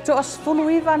 e toa sifulu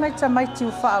iwa nei tamaiti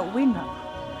u whaauina.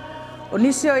 O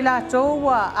nisi o ila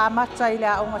toua a mata i le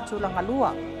aonga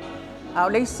tūlangalua. A o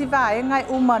le isi vaenga i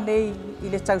uma nei i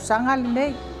le tausanga le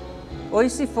nei. O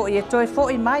isi fo i e toe fo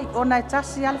i mai, o na e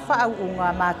tasi al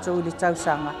whaauunga mātou i le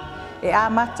tausanga. E a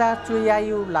mata tu ia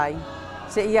i ulai,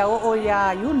 se ia o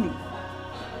ia iuni.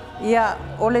 Ia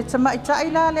o le tamaita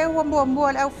i la le ua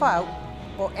mua le au whaau,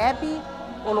 o Abby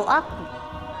o lo aku.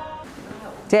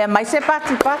 Te mai se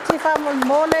pati wha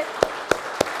mole.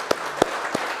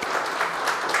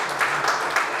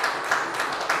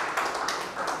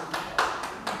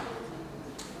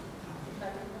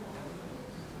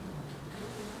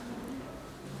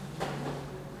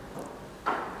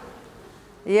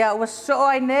 Ia ua so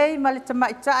ai nei ma le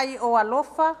tamaitai o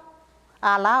alofa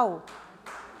a lau.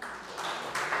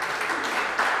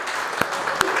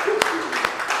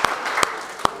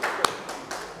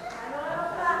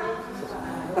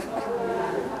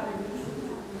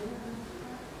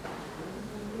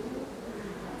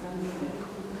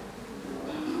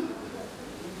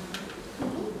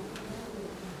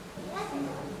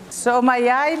 So mai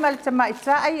ai ma le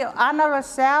tamaitai o Anna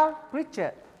Rochelle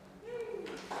Richard.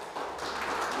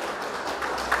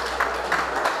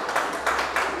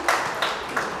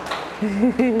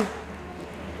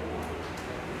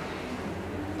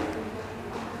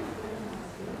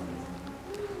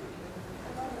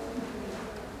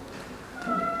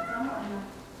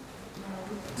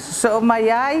 So mai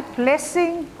ai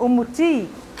Blessing Umuti.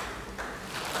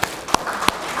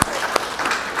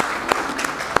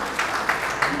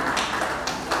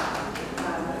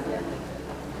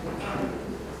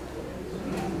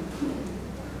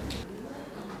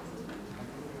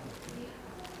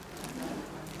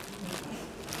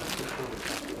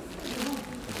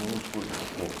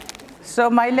 So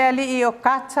mai le ali I o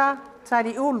kata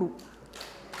tari ulu.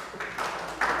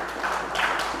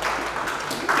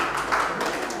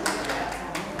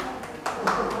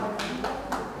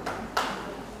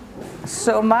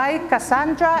 So mai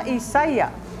Cassandra Isaiah.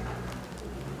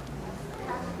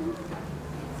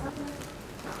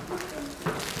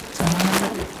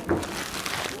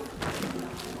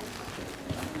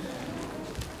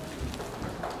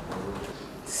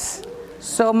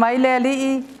 So mai le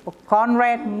ali o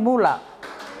Conrad Muller.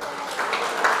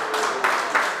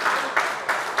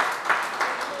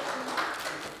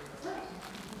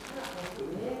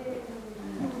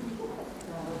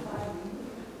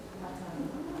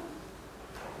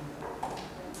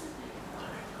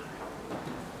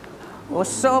 O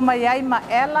so mai ai ma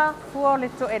ela fua le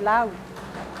to e lau.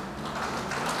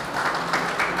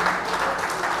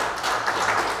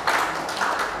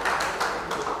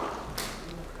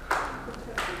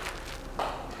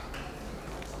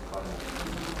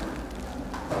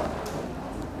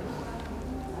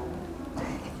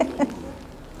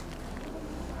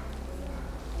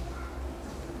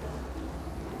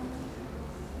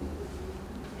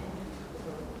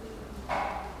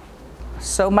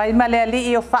 So mai male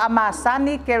ali o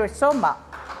Faamasani Keresoma.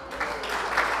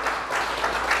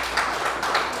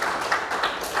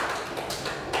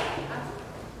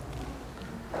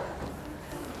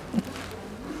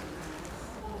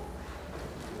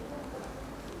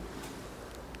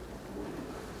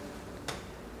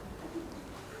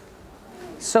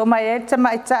 So mai e te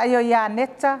maitai o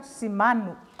Ianeta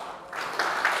Simanu.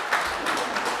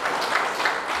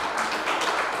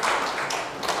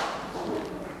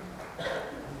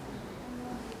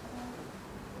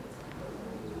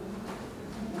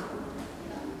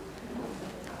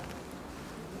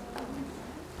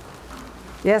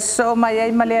 Yes, so mai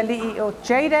ai male ali o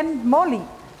Jaden Molly.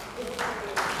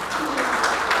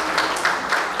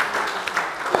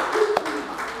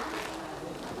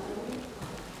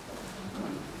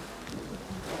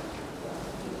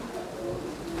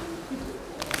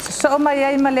 So mai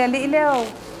ai ma le ali leo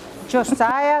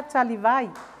Josiah Talivai.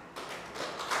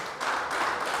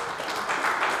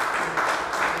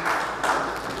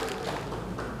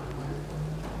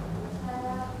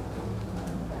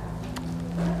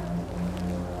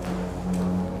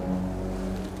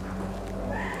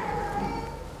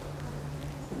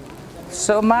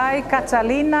 So mai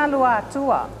Catalina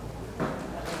Luatua.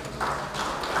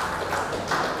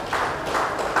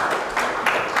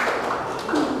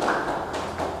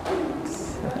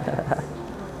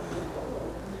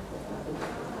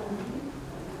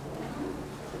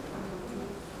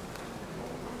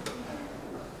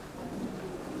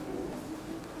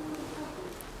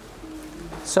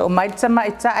 So mai tama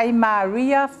ita ai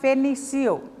Maria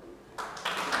Fenicio.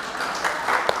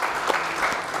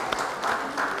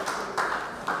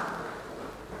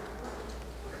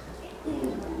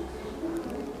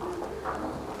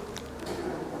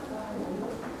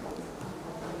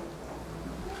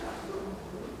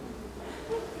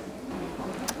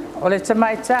 O le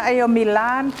tama ita ai o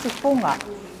Milan Tifunga.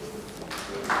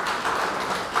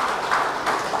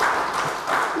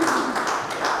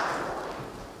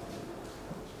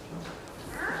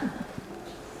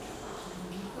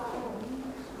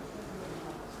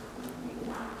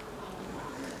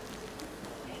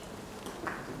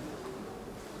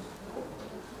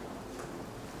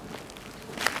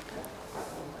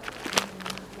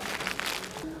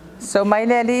 So mai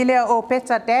le lile o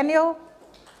Peter Daniel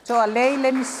to a lei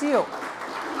le misio.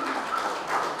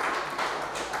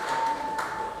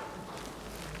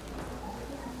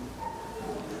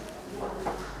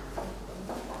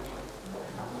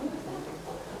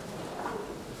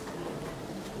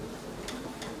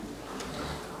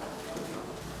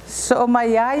 So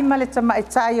mai ai ma le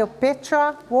tamaitai o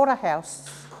Petra Waterhouse.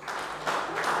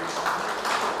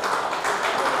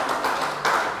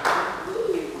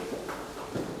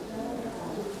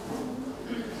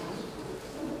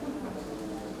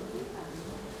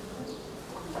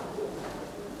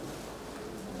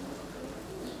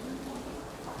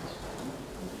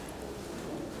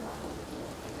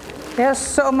 Yes,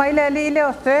 so mai le lile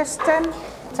o Thurston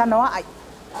tanoa ai.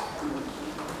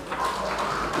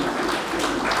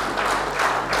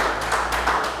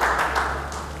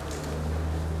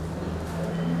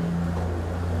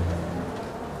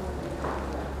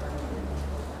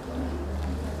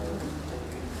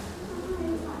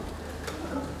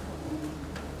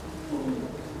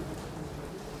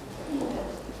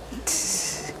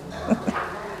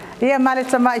 Ia male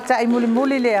tamaitai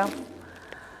muli lea.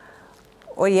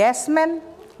 O Yasmin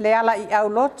le ala I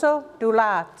Auloto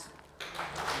Dulat.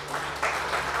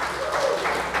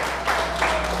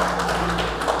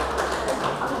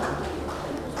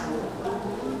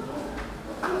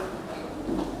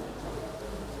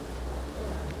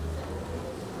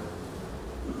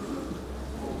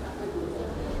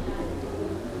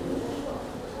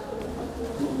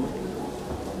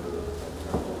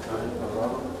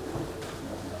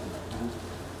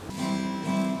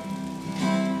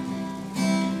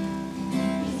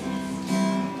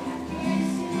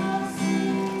 Christmas.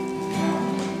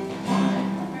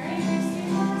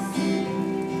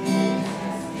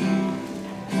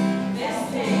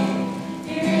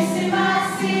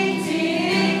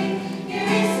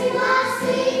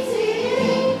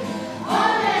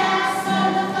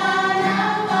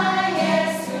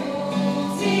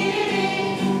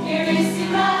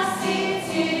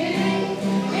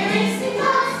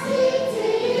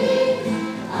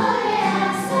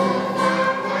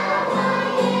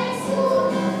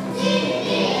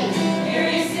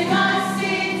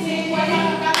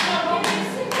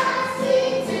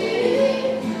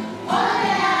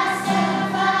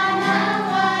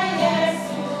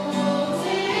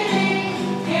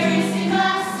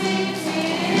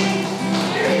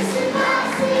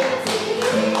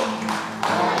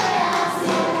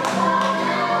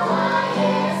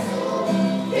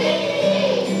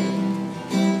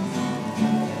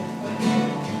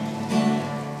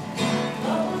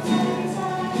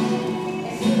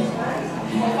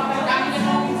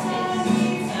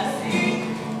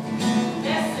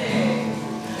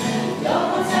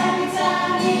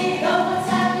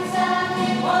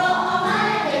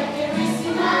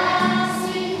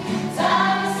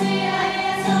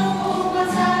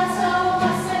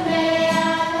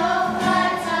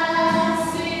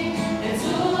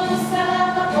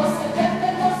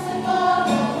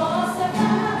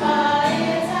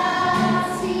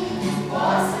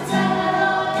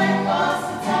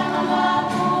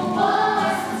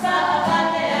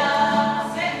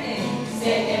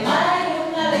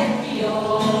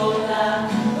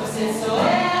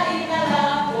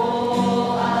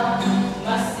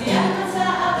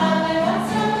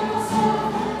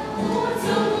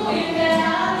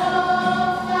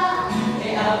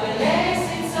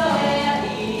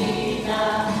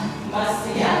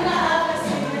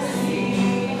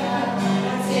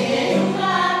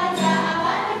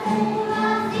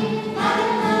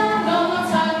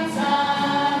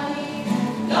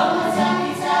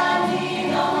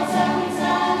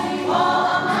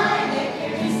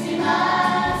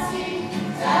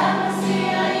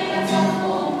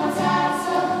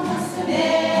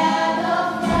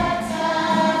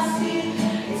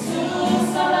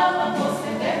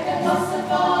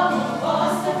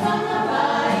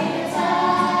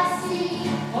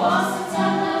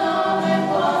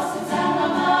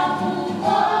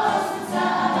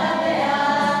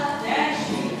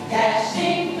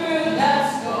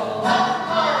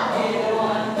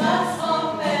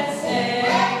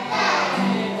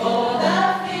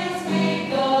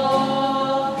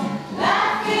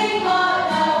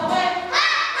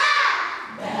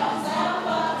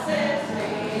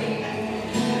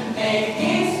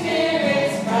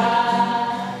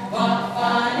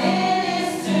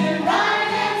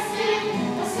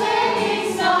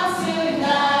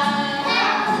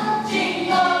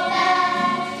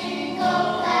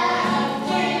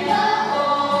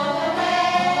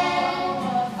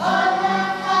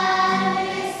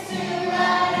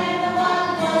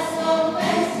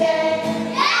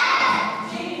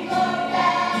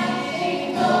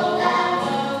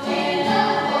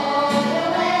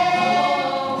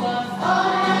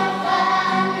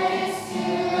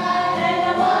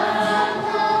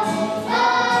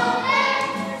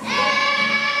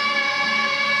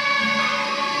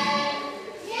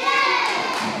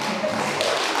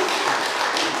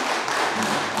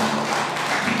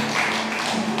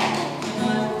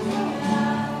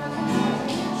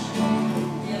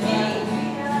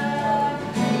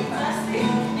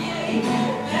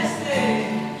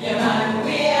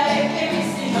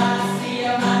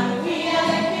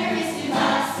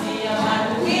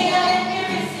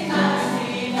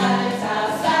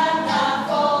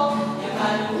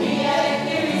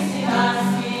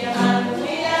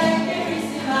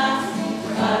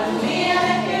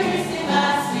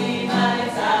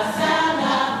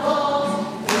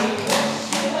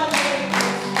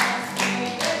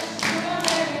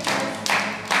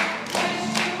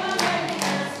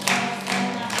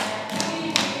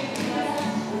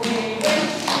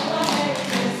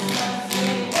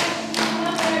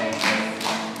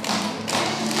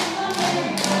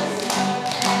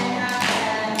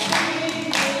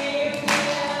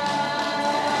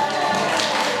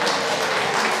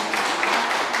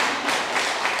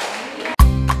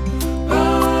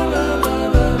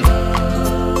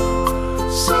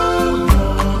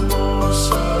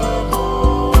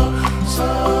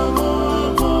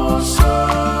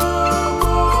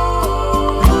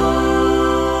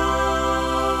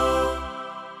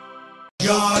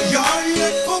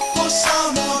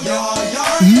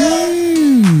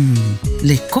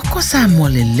 Le koko Samoa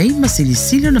le lei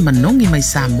masilisilo na manongi mai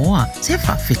Samoa. Se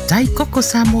whawhetai koko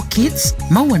Samoa Kids.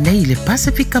 Maua nei le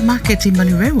Pacifica Market I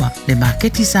Manurewa. Le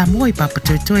marketi Samoa I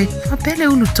Papatoetoe. Whapele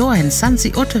ulutoa en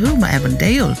Sansi Otahuma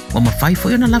Avondale. Wa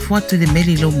mawhaifo yona lafu atu le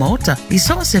meli lo maota. I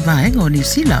soa se vaenga o New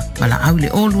Zealand. Mala au le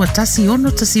olua tasi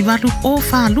ono tasi walu o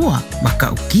whaalua.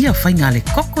 Maka ukia whainga le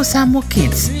koko Samoa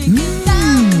Kids.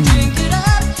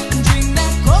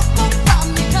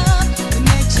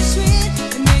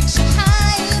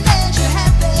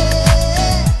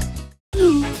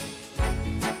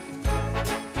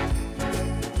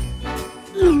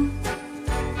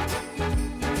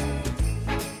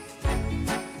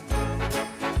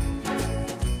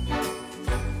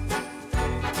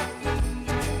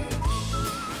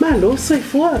 Malo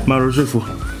soifua. Malo soifua.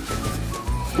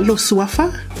 Lo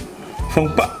suafa.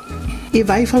 Fangpa. I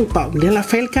vai fangpa le la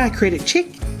felka credit check.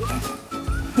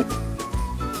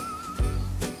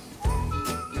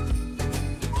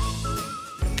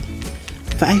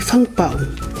 Vai fangpa.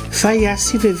 Vai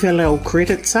asi vevela o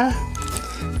credit sa.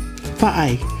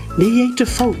 Vai ne ye te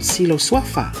fault si lo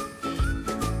suafa.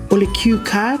 O le Q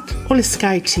card, o le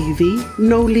Sky TV,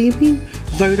 no limit,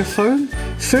 Vodafone,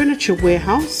 Furniture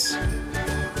Warehouse.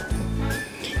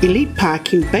 Elite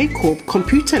Parking Baycorp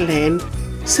Computer Land,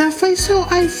 Surface or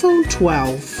iPhone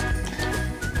 12.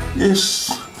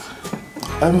 Yes.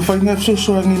 I'm finding out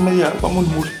so I need my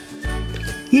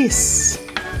Yes,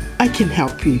 I can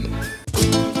help you.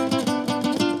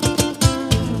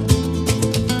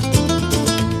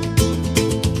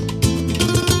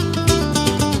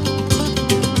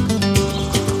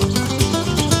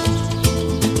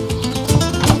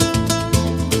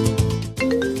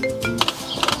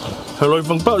 Hello,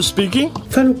 Fangpao speaking.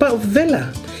 Fangpao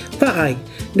Vela. Vai,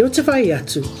 no te vai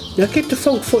atu. Nga ke te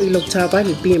faut fo I lo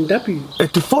tāwale BMW. E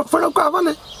te faut whanau ka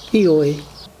wale? I oe.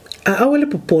 A awale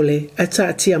popole a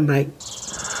tātia mai.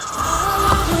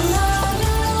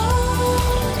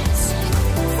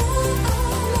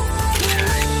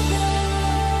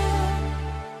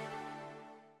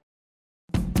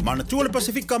 Mana tua le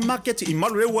Pacifica Market I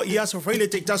Malurewa I asa whaile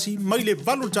te itasi mai le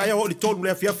valu taia ho le tolu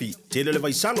lea fiafi. Tele le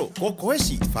vaisalo, koko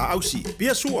hesi, whaausi,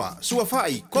 pia sua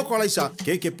whai, koko alaisa,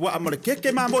 keke pua amale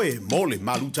keke mamoe, mole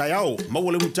malu taia o,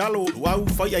 maua le mutalo, uau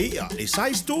whai ahia, le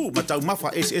size 2, matau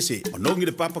mafa SS, onongi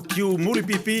le papa Q, muri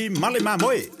pipi, male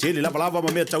mamoe, tele lava lava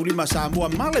mamea taulima Samoa,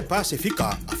 male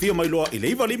Pacifica, a fia mai loa I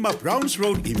le iwa lima Browns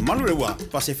Road I Malurewa,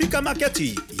 Pacifica Market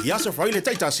I asa whaile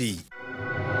te itasi.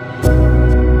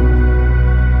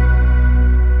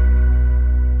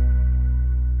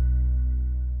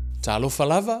 Talofa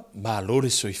lava, ma lore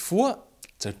soifua,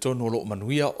 tautonu lo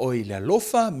manuia o I le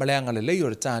alofa, maleanga le lei o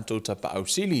le tātou tapa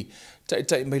ausili,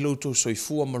 tai mai loto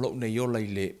soifua ma lo nei ola I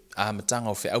le matanga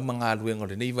o wheau mga aluenga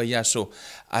le neiva yaso,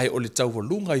 ai o le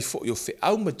tauwalunga I fo I o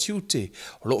wheau matiute,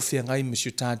 o lo whea ngai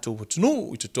masiu tātou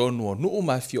watunu, I tutonu o nuu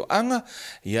mawhio anga,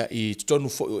 ia I tutonu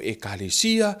fo I o e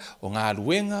kalesia, o ngā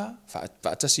aluenga,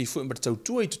 whaatasi fo I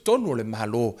maratautua I tutonu o le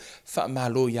mahalo,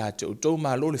 mahalo ia te utou,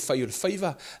 mahalo le whai o le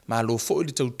whaiva, mahalo fo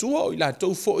I le tautua, o I la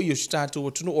tau fo I o si tātou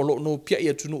watunu, o lo no pia I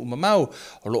atunu umamau,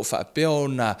 o lo whaapeo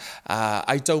na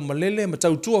ai tau malele, ma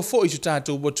tautua fo I si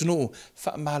tātou watunu,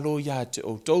 mahalo ia te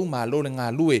utou, malo le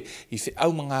ngā lue I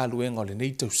wheau mga luenga o le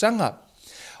nei tausanga.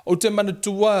 O te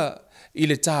manatua I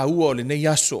le tāua o le nei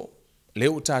aso, le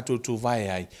o tātou tū vai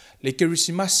ai, le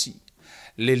Kerisimasi,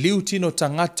 le liu tino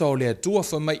tangata o le atua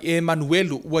whamai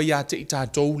Emanuelu ua ia te I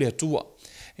tātou le atua.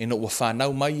 E no ua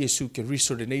whanau mai Jesu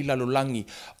Keriso le nei lalolangi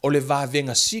o le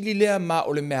vāvenga sili lea ma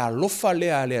o le mea lofa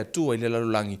lea le atua I le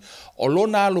lalolangi. O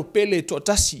lona alo pele to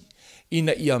atasi,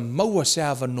 ina ia maua se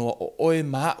avanoa o oe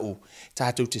maau,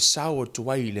 tātou te sao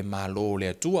tuai le malo le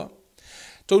atua.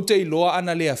 Tau te iloa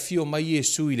ana le afio mai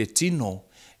Jesu I le tino,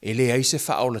 e le aise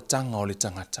whaola tanga o le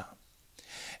tangata.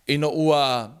 Ina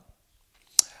ua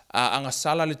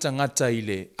angasala le tangata I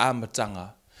le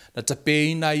amatanga, na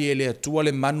tapeina I le atua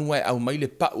le manua au mai le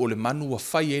pau le manua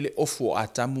whai le ofu o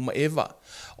atamu ma Eva,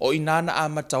 o inana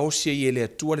amata osia I le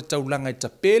atua le taulanga I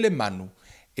tape le manu,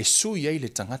 e sui ai le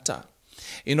tangata.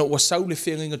 Ina ua sau le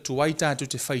whenga tuai tātou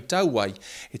te whaitau ai,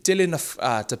 e tele na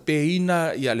ta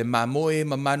peina ia le mamoe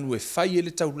mamanu e whai e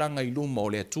le taulanga I luma o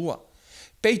le atua.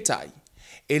 Peitai,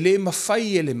 e le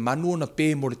mawhai e le manu o na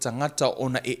pē mo le tangata o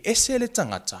na e ese le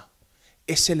tangata,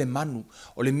 ese le manu,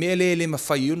 o le mele e le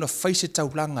mawhai o na whai se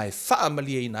taulanga e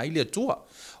whaamalia ina I le atua,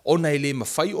 o na e le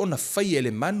mawhai o na whai e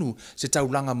le manu se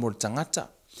taulanga mo le tangata.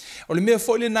 O le mea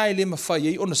fo le na e le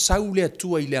mawhai e o na sau le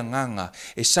atua I le anganga,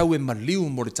 e sau e maliu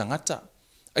mo le tangata.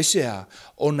 Aisea,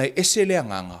 o nei ese le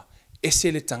anganga,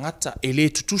 ese le tangata, e le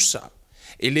tutusa,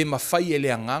 e le mawhai e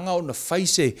le anganga o na whai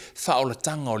se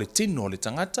whaolatanga o le tino o le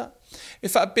tangata. E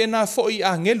whaapena fo i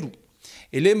a ngelu.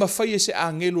 E le mawhai e se a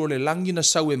ngelu o le langi na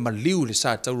sau e maliu le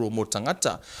sa tauro mo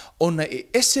tangata. Ona e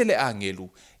ese le a ngelu,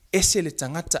 ese le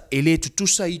tangata e le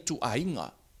tutusa i tu a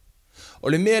inga. O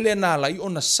le mea le nalai o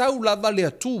na sau lava le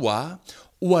atua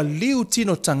ua liu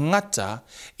tino tangata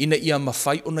ina ia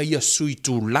mawhai o na ia sui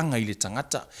tu langa i le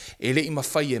tangata. E le i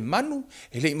mawhai e manu,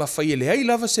 e le i mawhai e le ai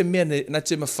lava se mea na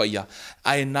te mawhaia,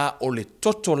 ai na o le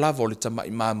toto lava o le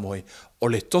tamai mamoe, o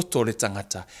le toto o le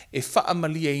tangata, e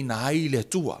whaamalia ina ai le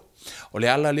atua. O le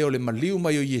ala leo le maliu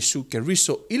mai o Yesu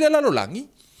Keriso i le lalolangi,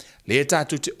 le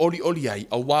tātou te oli ai,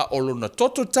 a wā olo na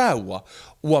toto tāua,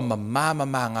 ua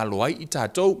mamama ngalo ai i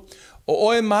tātou, o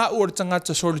oe maa ua le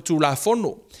tangata sori tū la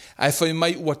fono, ai whai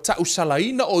mai ua tau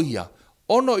salaina o ia,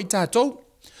 ono i tātou,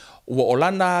 ua o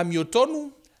lana amio tonu,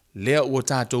 lea ua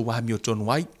tātou wa amio tonu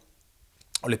ai.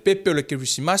 O le pepe o le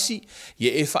Kerisimasi,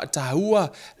 ye e whaatahua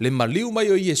le maliu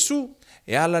mai o Yesu,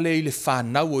 e ala le i le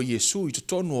whanau o Yesu i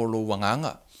tonu o lo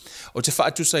wanganga. O te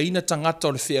whaatusaina tangata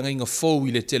o le whiangainga fōu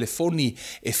i le telefoni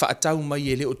e whaatau mai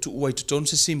e le o tu ua i tonu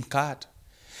se SIM card.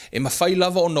 E mawhai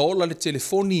lava o na ola le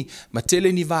telefoni, ma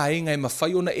tele ni vaenga e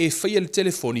mawhai ona e whaia le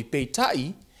telefoni pe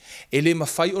tai, e le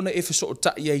mawhai ona e whaso o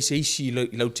tai ai se isi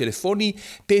i lau telefoni,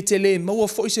 pe te le maua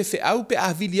fo i se whiau pe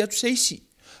avili atu se isi.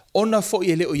 Ona fo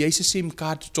i e le o iei se SIM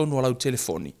card tonu o lau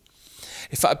telefoni.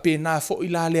 E whaapena fo i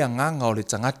la le anganga o le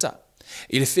tangata.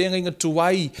 I le whenga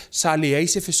tuai sa le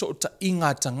eise fe so ta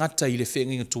inga tangata i le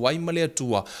whenga tuai ma le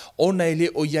atua ona e le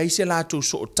o iaise lātou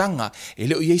so tanga e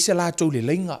le o iaise lātou le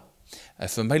lenga. E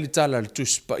whamaile tala le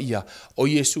tuspa ia o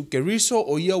Yesu Keriso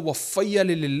o ia wa whaia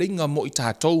le lenga mo i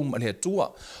tātou ma le atua.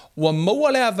 Wa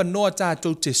maua le awanoa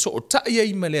tātou te so tai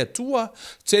ai ma le atua,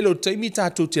 te lo teimi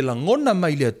tātou te langona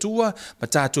mai le atua, ma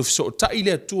tātou so tai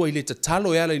le atua i le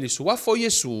tatalo e ala i le suafo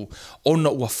Yesu,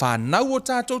 ona ua whanau o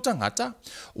tātou tangata,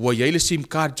 ua iei le SIM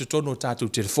card te tono o tātou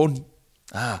telefoni.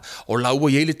 O laua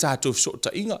iei le tātou so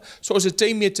ta inga, so se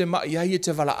teimi e te mai ai e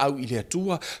te wala au i le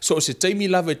atua, so se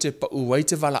teimi lava e te pau ai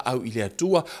te wala au i le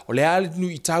atua, o le ale nu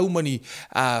i taumani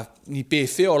ni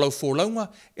PFE o lau fōlaunga,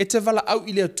 e te wala au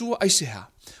i le atua ai seha.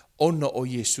 Ona o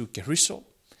Yesu Keriso.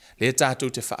 Le tātou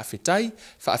te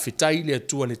whaafetai le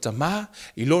atua le tamā,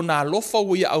 i lo nā lofa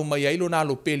o ia au mai, i lo nā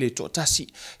lo pele tō tasi.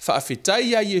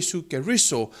 Whaafetai a Yesu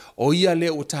Keriso, o ia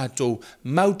le o tātou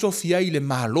mautofi ai le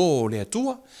mālo o le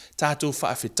atua, tātou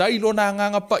whaafetai lo nā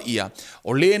nganga pa ia,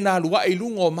 o le nā lua i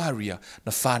lunga o Maria,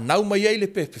 na whanau mai ai le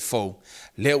pepe fau,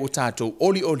 le o tātou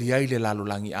oli ai le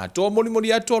lalolangi atoa,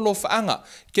 moli atoa lo whaanga,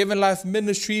 Kevin Life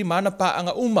Ministry, mana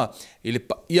paanga uma, i le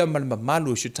pa ia malima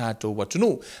malu si tātou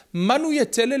watunu. Manu ia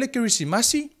tele le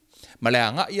Kerisimasi, ma le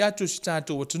anga i atu si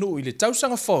tātou watunu i le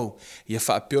tausanga fau, ia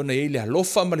whaapeona i le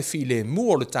alofa ma le fi le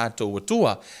mua o le tātou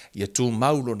watua, ia tū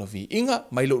maulo na vi inga,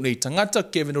 mailo nei tangata,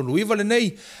 Kevin o Luiva le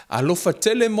nei, alofa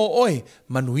tele mo oe,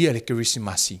 manu ia le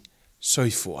Kerisimasi.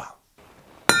 Soifua.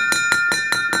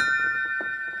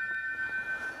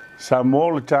 Sa mo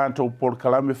le tātou por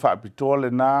kalame whaapitoa le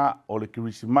nā o le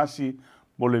Kerisimasi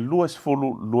mo le luas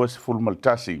fulu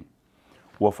maltasi.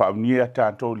 Ua whaamnia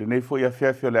tātou le neifo ia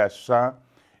whiawhia le asusa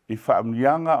i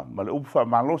whaamnianga ma le upu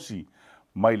whaamalosi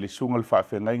mai le sunga le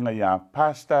whaawhengainga ia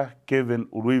Pastor Kevin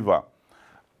Uruiva.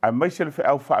 Ai mai se le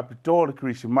whiau whaapitoa le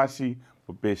Kerisimasi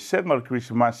mo pe senga le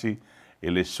Kerisimasi e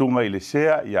le sunga i le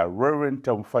sea ia Reverend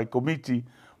Taumwhai Committee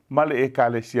ma le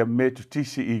ekalesia me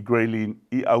tutisi i Greylin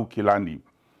i Aukilani.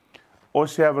 O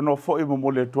se ava no fo i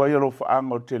mo le tuai alo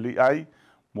whaanga o Teleiai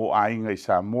mo ainga i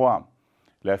Samoa.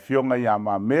 Le fionga ia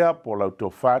mamea po lau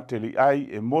tō wha Teleiai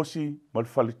e mosi mo le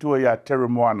whalitua ia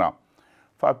Teremoana.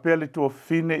 Whaapea le tō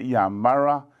whine ia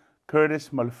Mara,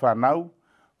 Curtis ma le whanau.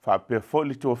 Whaapea fo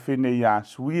le tō whine ia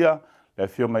Suia, le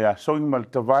fionga ia Songi ma le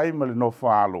tawai ma le no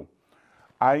whaalo.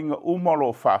 Ainga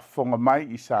umalo whaafonga mai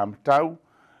i Samatau,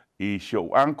 i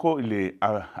Show Anko i le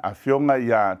a fionga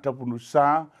ia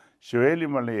Tapunusa, Shireli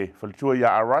ma le whalitua ia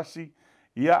Arasi,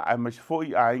 ia ai masifo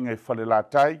i ainga i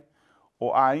whalelatai,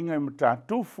 o ainga i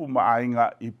matatufu ma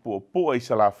ainga i pua i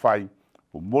salawhai,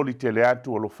 o moli tele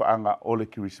atu o lo whaanga o le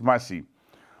Kerisimasi.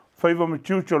 Whaiva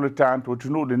matiucho le tāntu o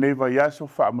tunu le neiva iaso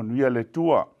Faamanuiaga le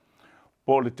tua,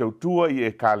 po le tautua i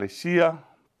ekalesia,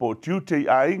 po tiute i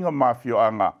ainga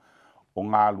mafioanga, o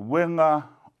ngā luenga,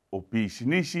 o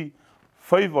pisinisi,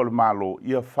 whaiva le malo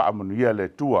ia Faamanuiaga le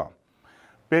tua.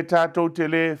 Pe tātou te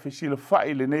le whisila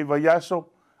whai le neiva iaso,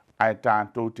 ai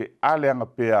tātou te aleanga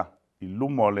pea i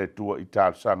lumo le tua i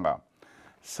tāsanga.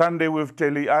 Sunday with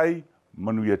Teleiai,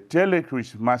 manuia tele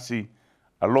Kerisimasi,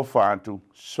 alofa atu,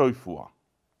 soifua.